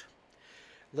sound,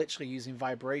 literally using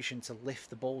vibration to lift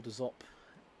the boulders up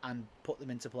and put them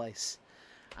into place.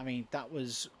 I mean, that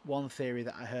was one theory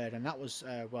that I heard, and that was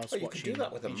whilst Well, you watching. could do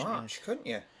that with a march, couldn't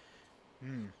you?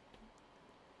 Hmm.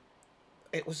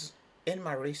 It was in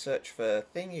my research for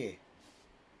thingy.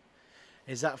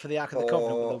 Is that for the Ark of the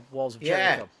Covenant with the walls of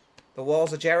Yeah, Jericho? the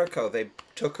walls of Jericho. They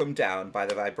took them down by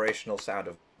the vibrational sound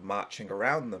of marching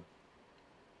around them,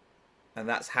 and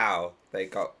that's how they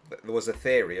got. There was a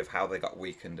theory of how they got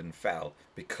weakened and fell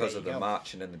because of the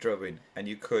marching and the drumming. And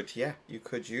you could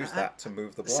use that to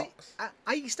move the blocks. See,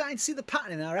 are you starting to see the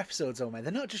pattern in our episodes, Omer?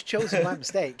 They're not just chosen by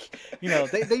mistake. You know,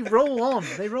 they roll on.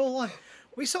 They roll on.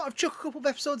 We sort of chuck a couple of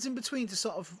episodes in between to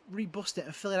sort of rebust it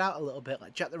and fill it out a little bit,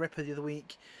 like Jack the Ripper the other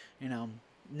week. You know,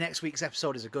 next week's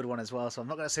episode is a good one as well, so I'm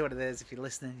not going to say what it is. If you're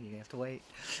listening, you have to wait.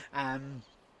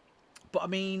 But I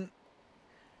mean,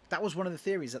 that was one of the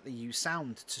theories, that they use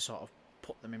sound to sort of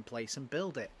put them in place and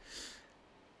build it.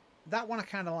 That one I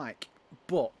kind of like,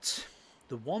 but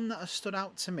the one that has stood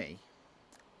out to me,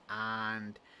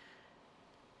 and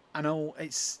I know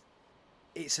it's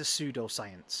a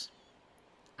pseudoscience,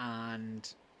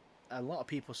 and a lot of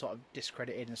people sort of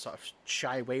discredit it and sort of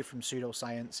shy away from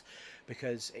pseudoscience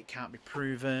because it can't be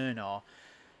proven, or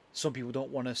some people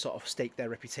don't want to sort of stake their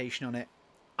reputation on it.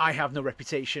 I have no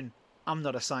reputation. I'm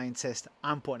not a scientist.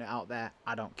 I'm putting it out there.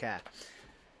 I don't care.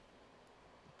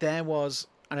 There was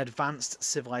an advanced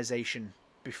civilization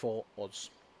before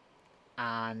us.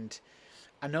 And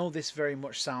I know this very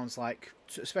much sounds like,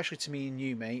 especially to me and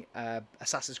you, mate,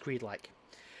 Assassin's Creed-like.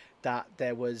 That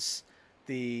there was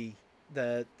the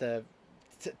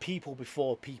people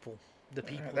before people. The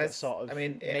people that sort of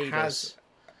it has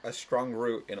a strong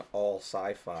root in all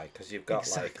sci-fi, because you've got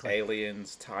like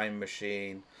aliens, time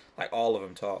machine, like all of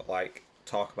them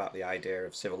talk about the idea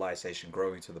of civilization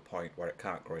growing to the point where it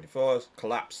can't grow any further,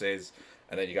 collapses,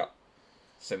 and then you got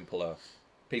simpler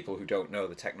people who don't know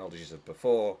the technologies of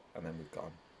before, and then we've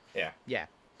gone. Yeah.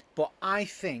 But I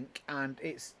think, and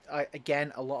it's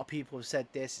again, a lot of people have said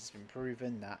this, it's been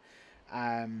proven that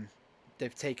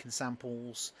they've taken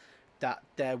samples, that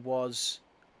there was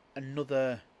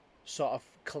another sort of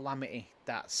calamity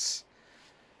that's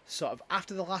sort of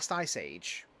after the last ice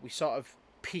age, we sort of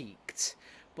peaked,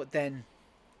 but then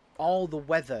all the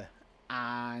weather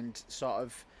and sort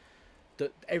of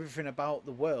everything about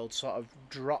the world sort of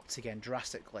dropped again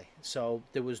drastically. So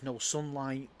there was no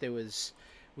sunlight,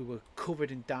 we were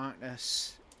covered in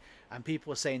darkness, and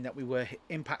people are saying that we were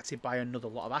impacted by another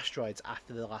lot of asteroids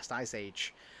after the last ice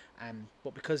age.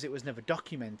 But because it was never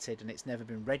documented and it's never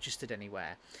been registered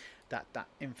anywhere, that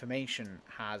information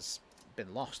has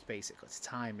been lost basically to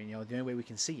time. And, you know, the only way we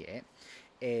can see it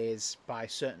is by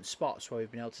certain spots where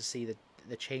we've been able to see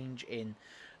the change in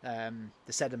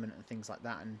the sediment and things like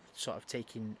that, and sort of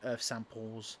taking earth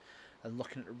samples and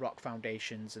looking at the rock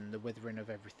foundations and the withering of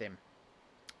everything.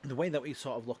 The way that we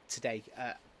sort of look today,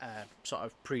 sort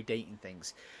of predating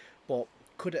things. But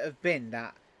could it have been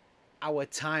that our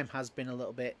time has been a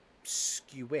little bit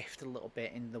skewiffed a little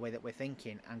bit in the way that we're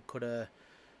thinking, and could an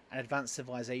advanced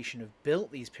civilization have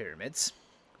built these pyramids?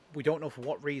 We don't know for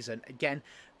what reason. Again,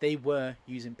 they were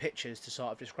using pictures to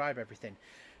sort of describe everything.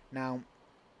 Now,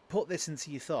 put this into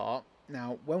your thought.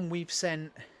 Now, when we've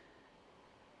sent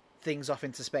things off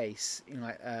into space, you know,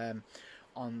 like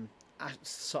on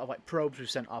sort of like probes we've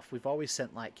sent off, we've always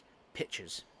sent like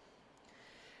pictures.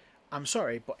 I'm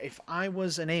sorry, but if I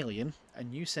was an alien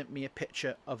and you sent me a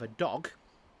picture of a dog,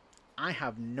 I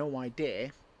have no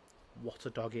idea what a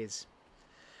dog is.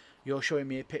 You're showing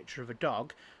me a picture of a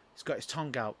dog, it's got its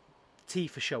tongue out,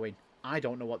 teeth are showing. I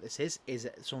don't know what this is. Is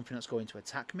it something that's going to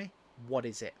attack me? What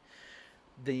is it?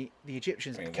 The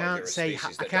Egyptians, I can't say. I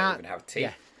can't. Don't even have teeth.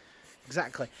 Yeah,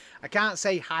 exactly. I can't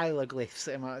say hieroglyphs.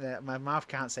 My mouth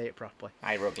can't say it properly.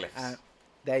 Hieroglyphs.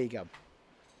 There you go.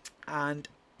 And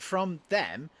from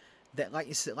them, that like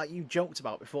you joked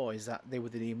about before, is that they were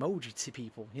the emoji to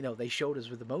people. You know, they showed us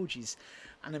with emojis,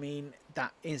 and I mean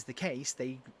that is the case.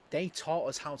 They taught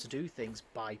us how to do things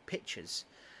by pictures,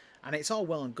 and it's all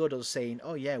well and good us saying,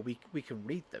 oh yeah, we can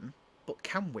read them, but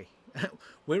can we?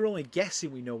 We're only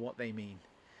guessing we know what they mean.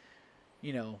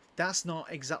 You know, that's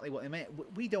not exactly what they meant.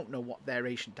 We don't know what their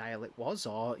ancient dialect was,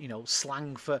 or, you know,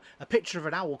 slang for a picture of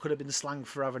an owl could have been slang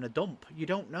for having a dump. You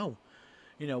don't know.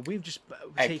 You know, we've just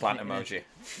eggplant emoji.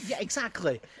 Yeah,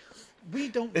 exactly. We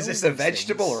don't. Is this a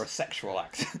vegetable or a sexual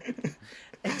act?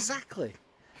 Exactly.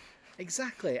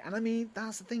 Exactly, and I mean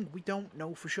that's the thing. We don't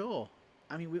know for sure.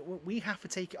 I mean, we have to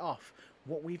take it off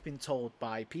what we've been told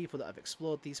by people that have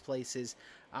explored these places,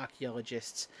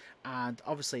 archaeologists, and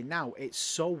obviously now it's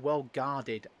so well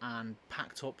guarded and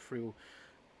packed up through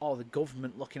all the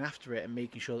government looking after it and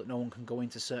making sure that no one can go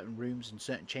into certain rooms and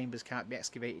certain chambers can't be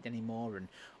excavated anymore and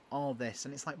all this.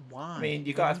 And it's like, I why? mean,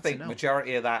 you We got to need to think know.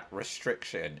 majority of that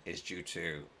restriction is due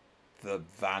to the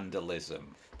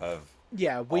vandalism of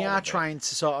Yeah, we all are of it. trying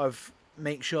to sort of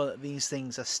make sure that these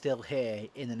things are still here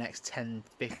in the next 10,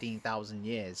 15,000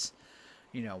 years.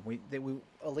 You know, we will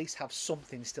at least have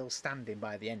something still standing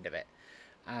by the end of it.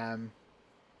 Um,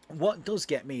 what does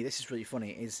get me, this is really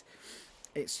funny, is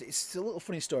it's a little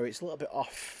funny story. It's a little bit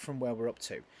off from where we're up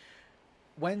to.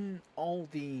 When all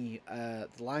the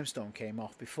limestone came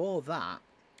off, before that,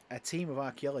 a team of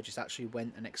archaeologists actually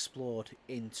went and explored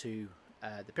into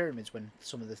the pyramids when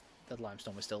some of the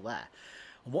limestone was still there.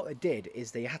 And what they did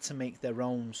is they had to make their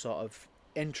own sort of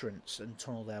entrance and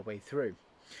tunnel their way through.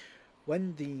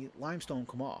 When the limestone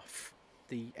come off,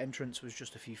 the entrance was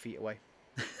just a few feet away.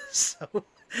 So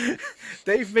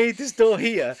they've made this door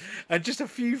here, and just a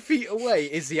few feet away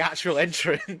is the actual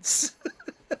entrance.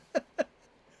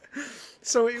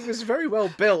 So it was very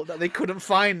well built that they couldn't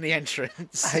find the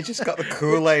entrance. I just got the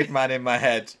Kool-Aid man in my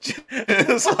head.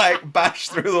 Just like bash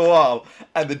through the wall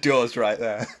and the door's right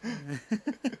there.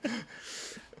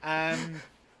 um,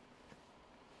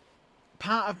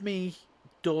 Part of me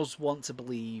does want to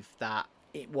believe that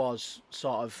it was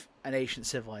sort of an ancient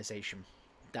civilization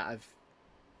that have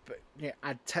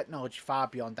had technology far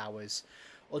beyond ours,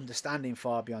 understanding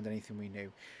far beyond anything we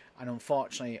knew, and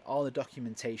unfortunately, all the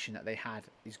documentation that they had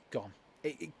is gone.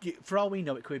 For all we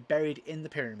know, it could be buried in the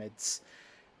pyramids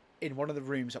in one of the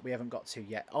rooms that we haven't got to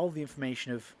yet. All the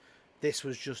information of this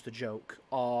was just a joke,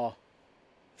 or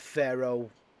Pharaoh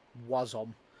was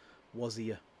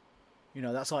here. You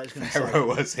know, that's all it's going to say. Pharaoh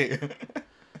was here.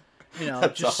 You know,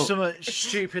 That's just all. something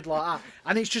stupid like that.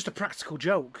 And it's just a practical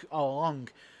joke all along.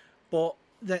 But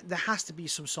there has to be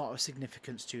some sort of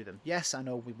significance to them. Yes, I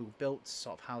know we were built to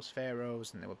sort of house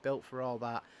pharaohs and they were built for all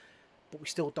that. But we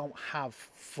still don't have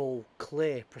full,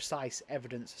 clear, precise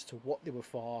evidence as to what they were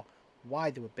for, why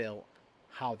they were built,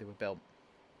 how they were built.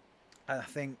 And I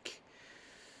think,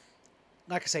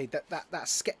 like I say, that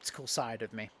skeptical side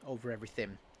of me over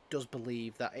everything does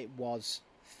believe that it was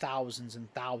thousands and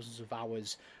thousands of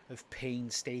hours of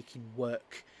painstaking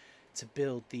work to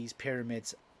build these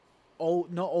pyramids. Oh,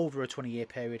 not over a 20-year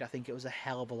period. I think it was a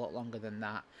hell of a lot longer than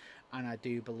that. And I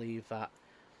do believe that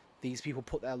these people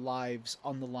put their lives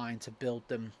on the line to build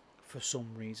them for some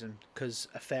reason, because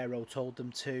a pharaoh told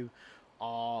them to,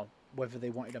 or whether they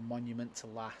wanted a monument to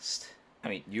last. I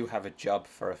mean, you have a job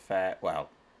for a fair, well,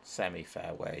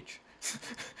 semi-fair wage.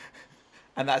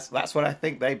 And that's what I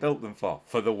think they built them for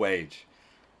the wage.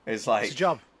 It's like, It's a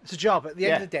job. It's a job. At the end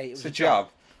yeah, of the day, it was it's a a job.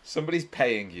 job. Somebody's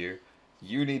paying you.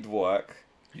 You need work.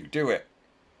 You do it.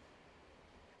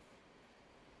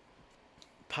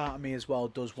 Part of me as well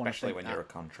does want to Especially think when that. you're a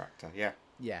contractor. Yeah.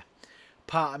 Yeah.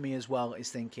 Part of me as well is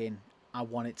thinking I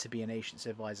want it to be an ancient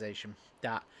civilization.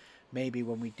 That maybe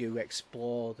when we do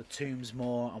explore the tombs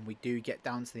more and we do get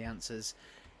down to the answers,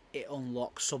 it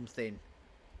unlocks something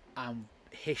and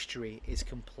history is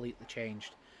completely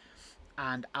changed.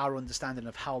 And our understanding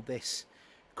of how this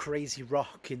crazy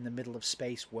rock in the middle of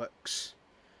space works.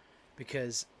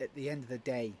 Because at the end of the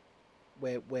day,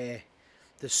 we're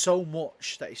there's so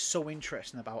much that is so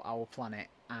interesting about our planet,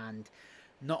 and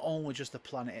not only just the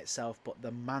planet itself, but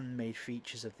the man-made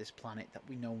features of this planet that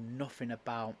we know nothing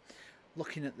about.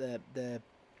 Looking at the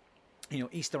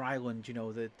Easter Island,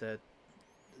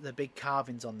 the big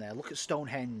carvings on there. Look at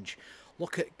Stonehenge.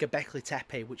 Look at Göbekli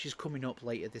Tepe, which is coming up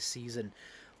later this season.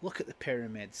 Look at the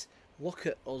pyramids. Look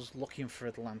at us looking for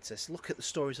Atlantis. Look at the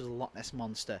stories of the Loch Ness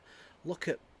Monster. Look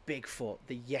at Bigfoot,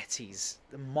 the Yetis,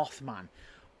 the Mothman.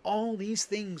 All these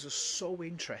things are so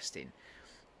interesting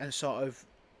and sort of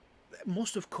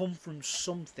must have come from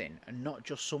something and not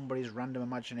just somebody's random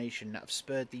imagination that have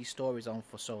spurred these stories on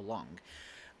for so long.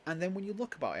 And then when you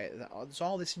look about it, there's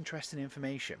all this interesting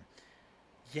information,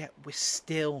 yet we're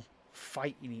still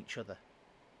fighting each other.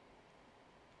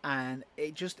 And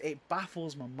it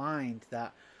baffles my mind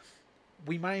that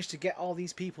we managed to get all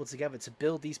these people together to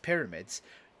build these pyramids,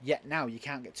 yet now you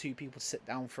can't get two people to sit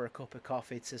down for a cup of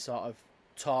coffee to sort of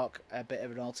talk a bit of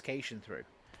an altercation through.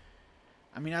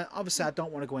 I mean, obviously, I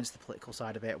don't want to go into the political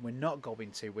side of it. We're not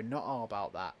going to. We're not all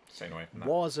about that. Staying away from that.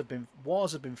 Wars have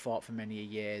been fought for many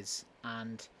years,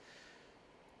 and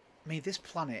I mean, this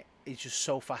planet is just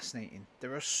so fascinating.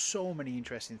 There are so many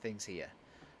interesting things here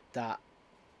that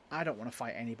I don't want to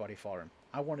fight anybody for them.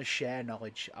 I want to share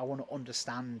knowledge. I want to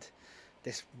understand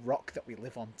this rock that we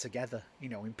live on together, you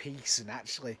know, in peace. And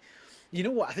actually, you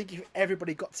know what? I think if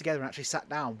everybody got together and actually sat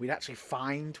down, we'd actually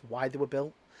find why they were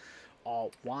built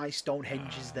or why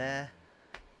Stonehenge is there.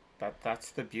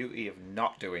 That's the beauty of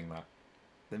not doing that.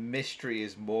 The mystery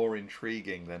is more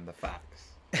intriguing than the facts.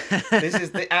 This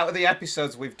is out of the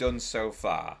episodes we've done so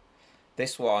far,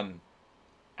 this one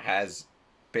has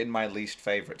been my least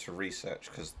favourite to research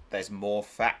because there's more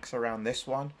facts around this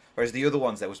one. Whereas the other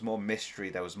ones, there was more mystery,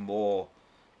 there was more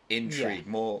intrigue,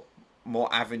 more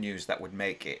avenues that would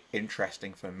make it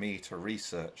interesting for me to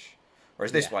research.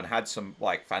 Whereas this one had some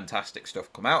like fantastic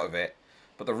stuff come out of it,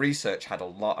 but the research had a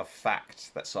lot of facts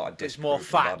that sort of There's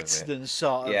disproved more a lot of facts it. than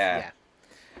sort of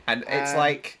And it's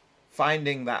like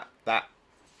finding that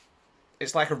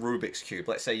it's like a Rubik's Cube.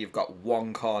 Let's say you've got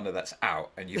one corner that's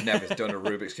out and you've never done a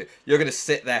Rubik's Cube. You're going to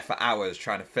sit there for hours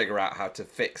trying to figure out how to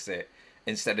fix it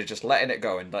instead of just letting it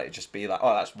go and let it just be like,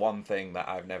 oh, that's one thing that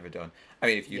I've never done. I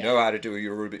mean, if you know how to do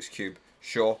your Rubik's Cube,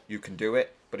 sure, you can do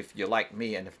it. But if you're like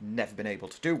me and have never been able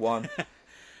to do one...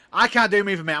 I can't do them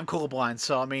either, mate. I'm colourblind,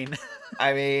 so I mean...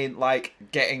 I mean, like,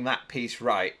 getting that piece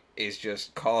right is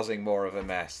just causing more of a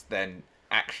mess than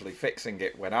actually fixing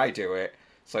it when I do it.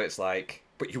 So it's like...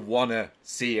 But you want to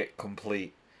see it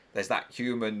complete. There's that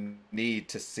human need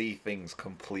to see things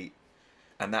complete.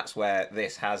 And that's where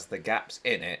this has the gaps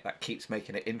in it that keeps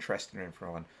making it interesting for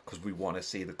everyone, because we want to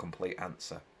see the complete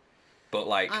answer. But,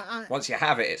 like, once you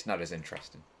have it, it's not as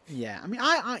interesting. Yeah, I mean,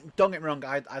 I don't get me wrong,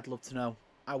 I'd love to know.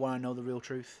 I want to know the real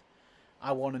truth.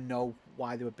 I want to know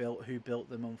why they were built, who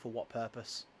built them, and for what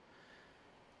purpose.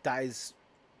 That is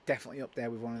definitely up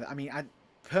there with one of the... I mean,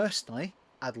 personally,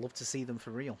 I'd love to see them for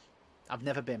real. I've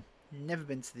never been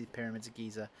to the pyramids of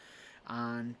Giza,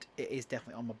 and it is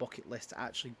definitely on my bucket list to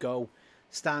actually go,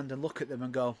 stand and look at them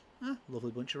and go,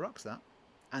 lovely bunch of rocks that,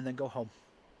 and then go home,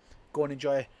 go and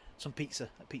enjoy some pizza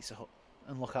at Pizza Hut,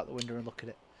 and look out the window and look at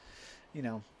it. You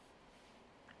know.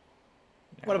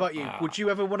 What about you? Would you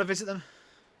ever want to visit them?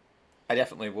 I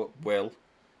definitely will.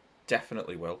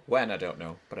 Definitely will. When, I don't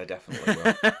know, but I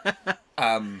definitely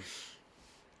will.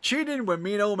 Tune in when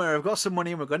me and Omer have got some money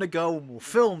and we're going to go and we'll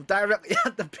film directly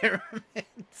at the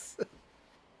pyramids.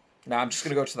 No, I'm just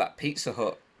going to go to that Pizza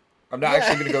Hut. I'm not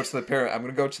actually going to go to the pyramid. I'm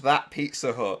going to go to that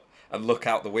Pizza Hut and look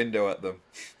out the window at them.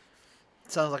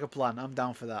 Sounds like a plan. I'm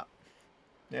down for that.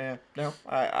 Yeah, no,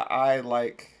 I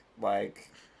like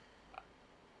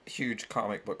huge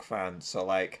comic book fan, so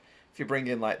like if you bring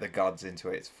in like the gods into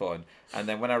it, it's fun. And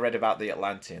then when I read about the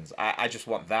Atlanteans, I just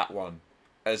want that one,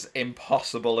 as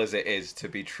impossible as it is to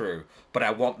be true, but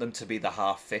I want them to be the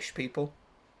half fish people.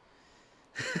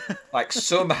 Like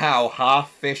somehow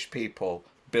half fish people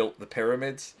built the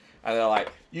pyramids, and they're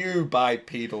like, you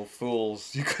bipedal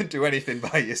fools, you couldn't do anything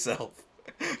by yourself.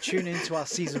 Tune into our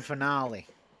season finale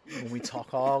when we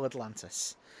talk all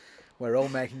Atlantis, where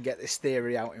Omer can get this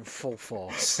theory out in full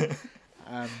force.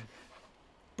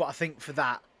 But I think for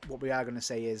that, what we are going to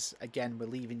say is, again, we're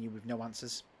leaving you with no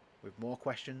answers, with more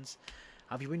questions.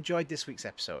 Have you enjoyed this week's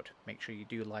episode? Make sure you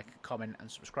do like, comment, and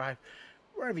subscribe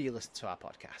wherever you listen to our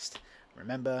podcast.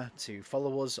 Remember to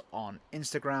follow us on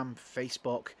Instagram,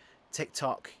 Facebook,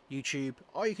 TikTok, YouTube,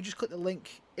 or you can just click the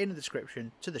link in the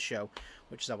description to the show,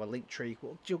 which is our link tree.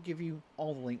 We'll give you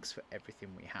all the links for everything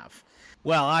we have.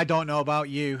 Well, I don't know about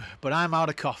you, but I'm out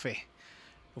of coffee.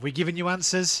 Have we given you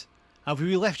answers? Have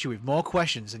we left you with more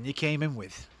questions than you came in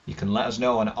with? You can let us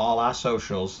know on all our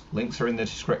socials. Links are in the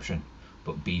description.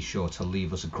 But be sure to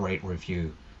leave us a great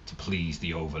review to please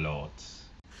the overlords.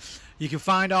 You can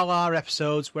find all our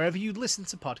episodes wherever you listen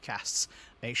to podcasts.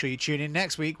 Make sure you tune in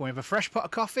next week when we have a fresh pot of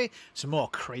coffee, some more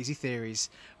crazy theories.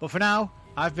 But for now,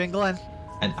 I've been Glenn.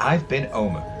 And I've been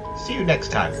Omer. See you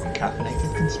next time on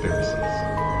Caffeinated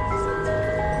Conspiracies.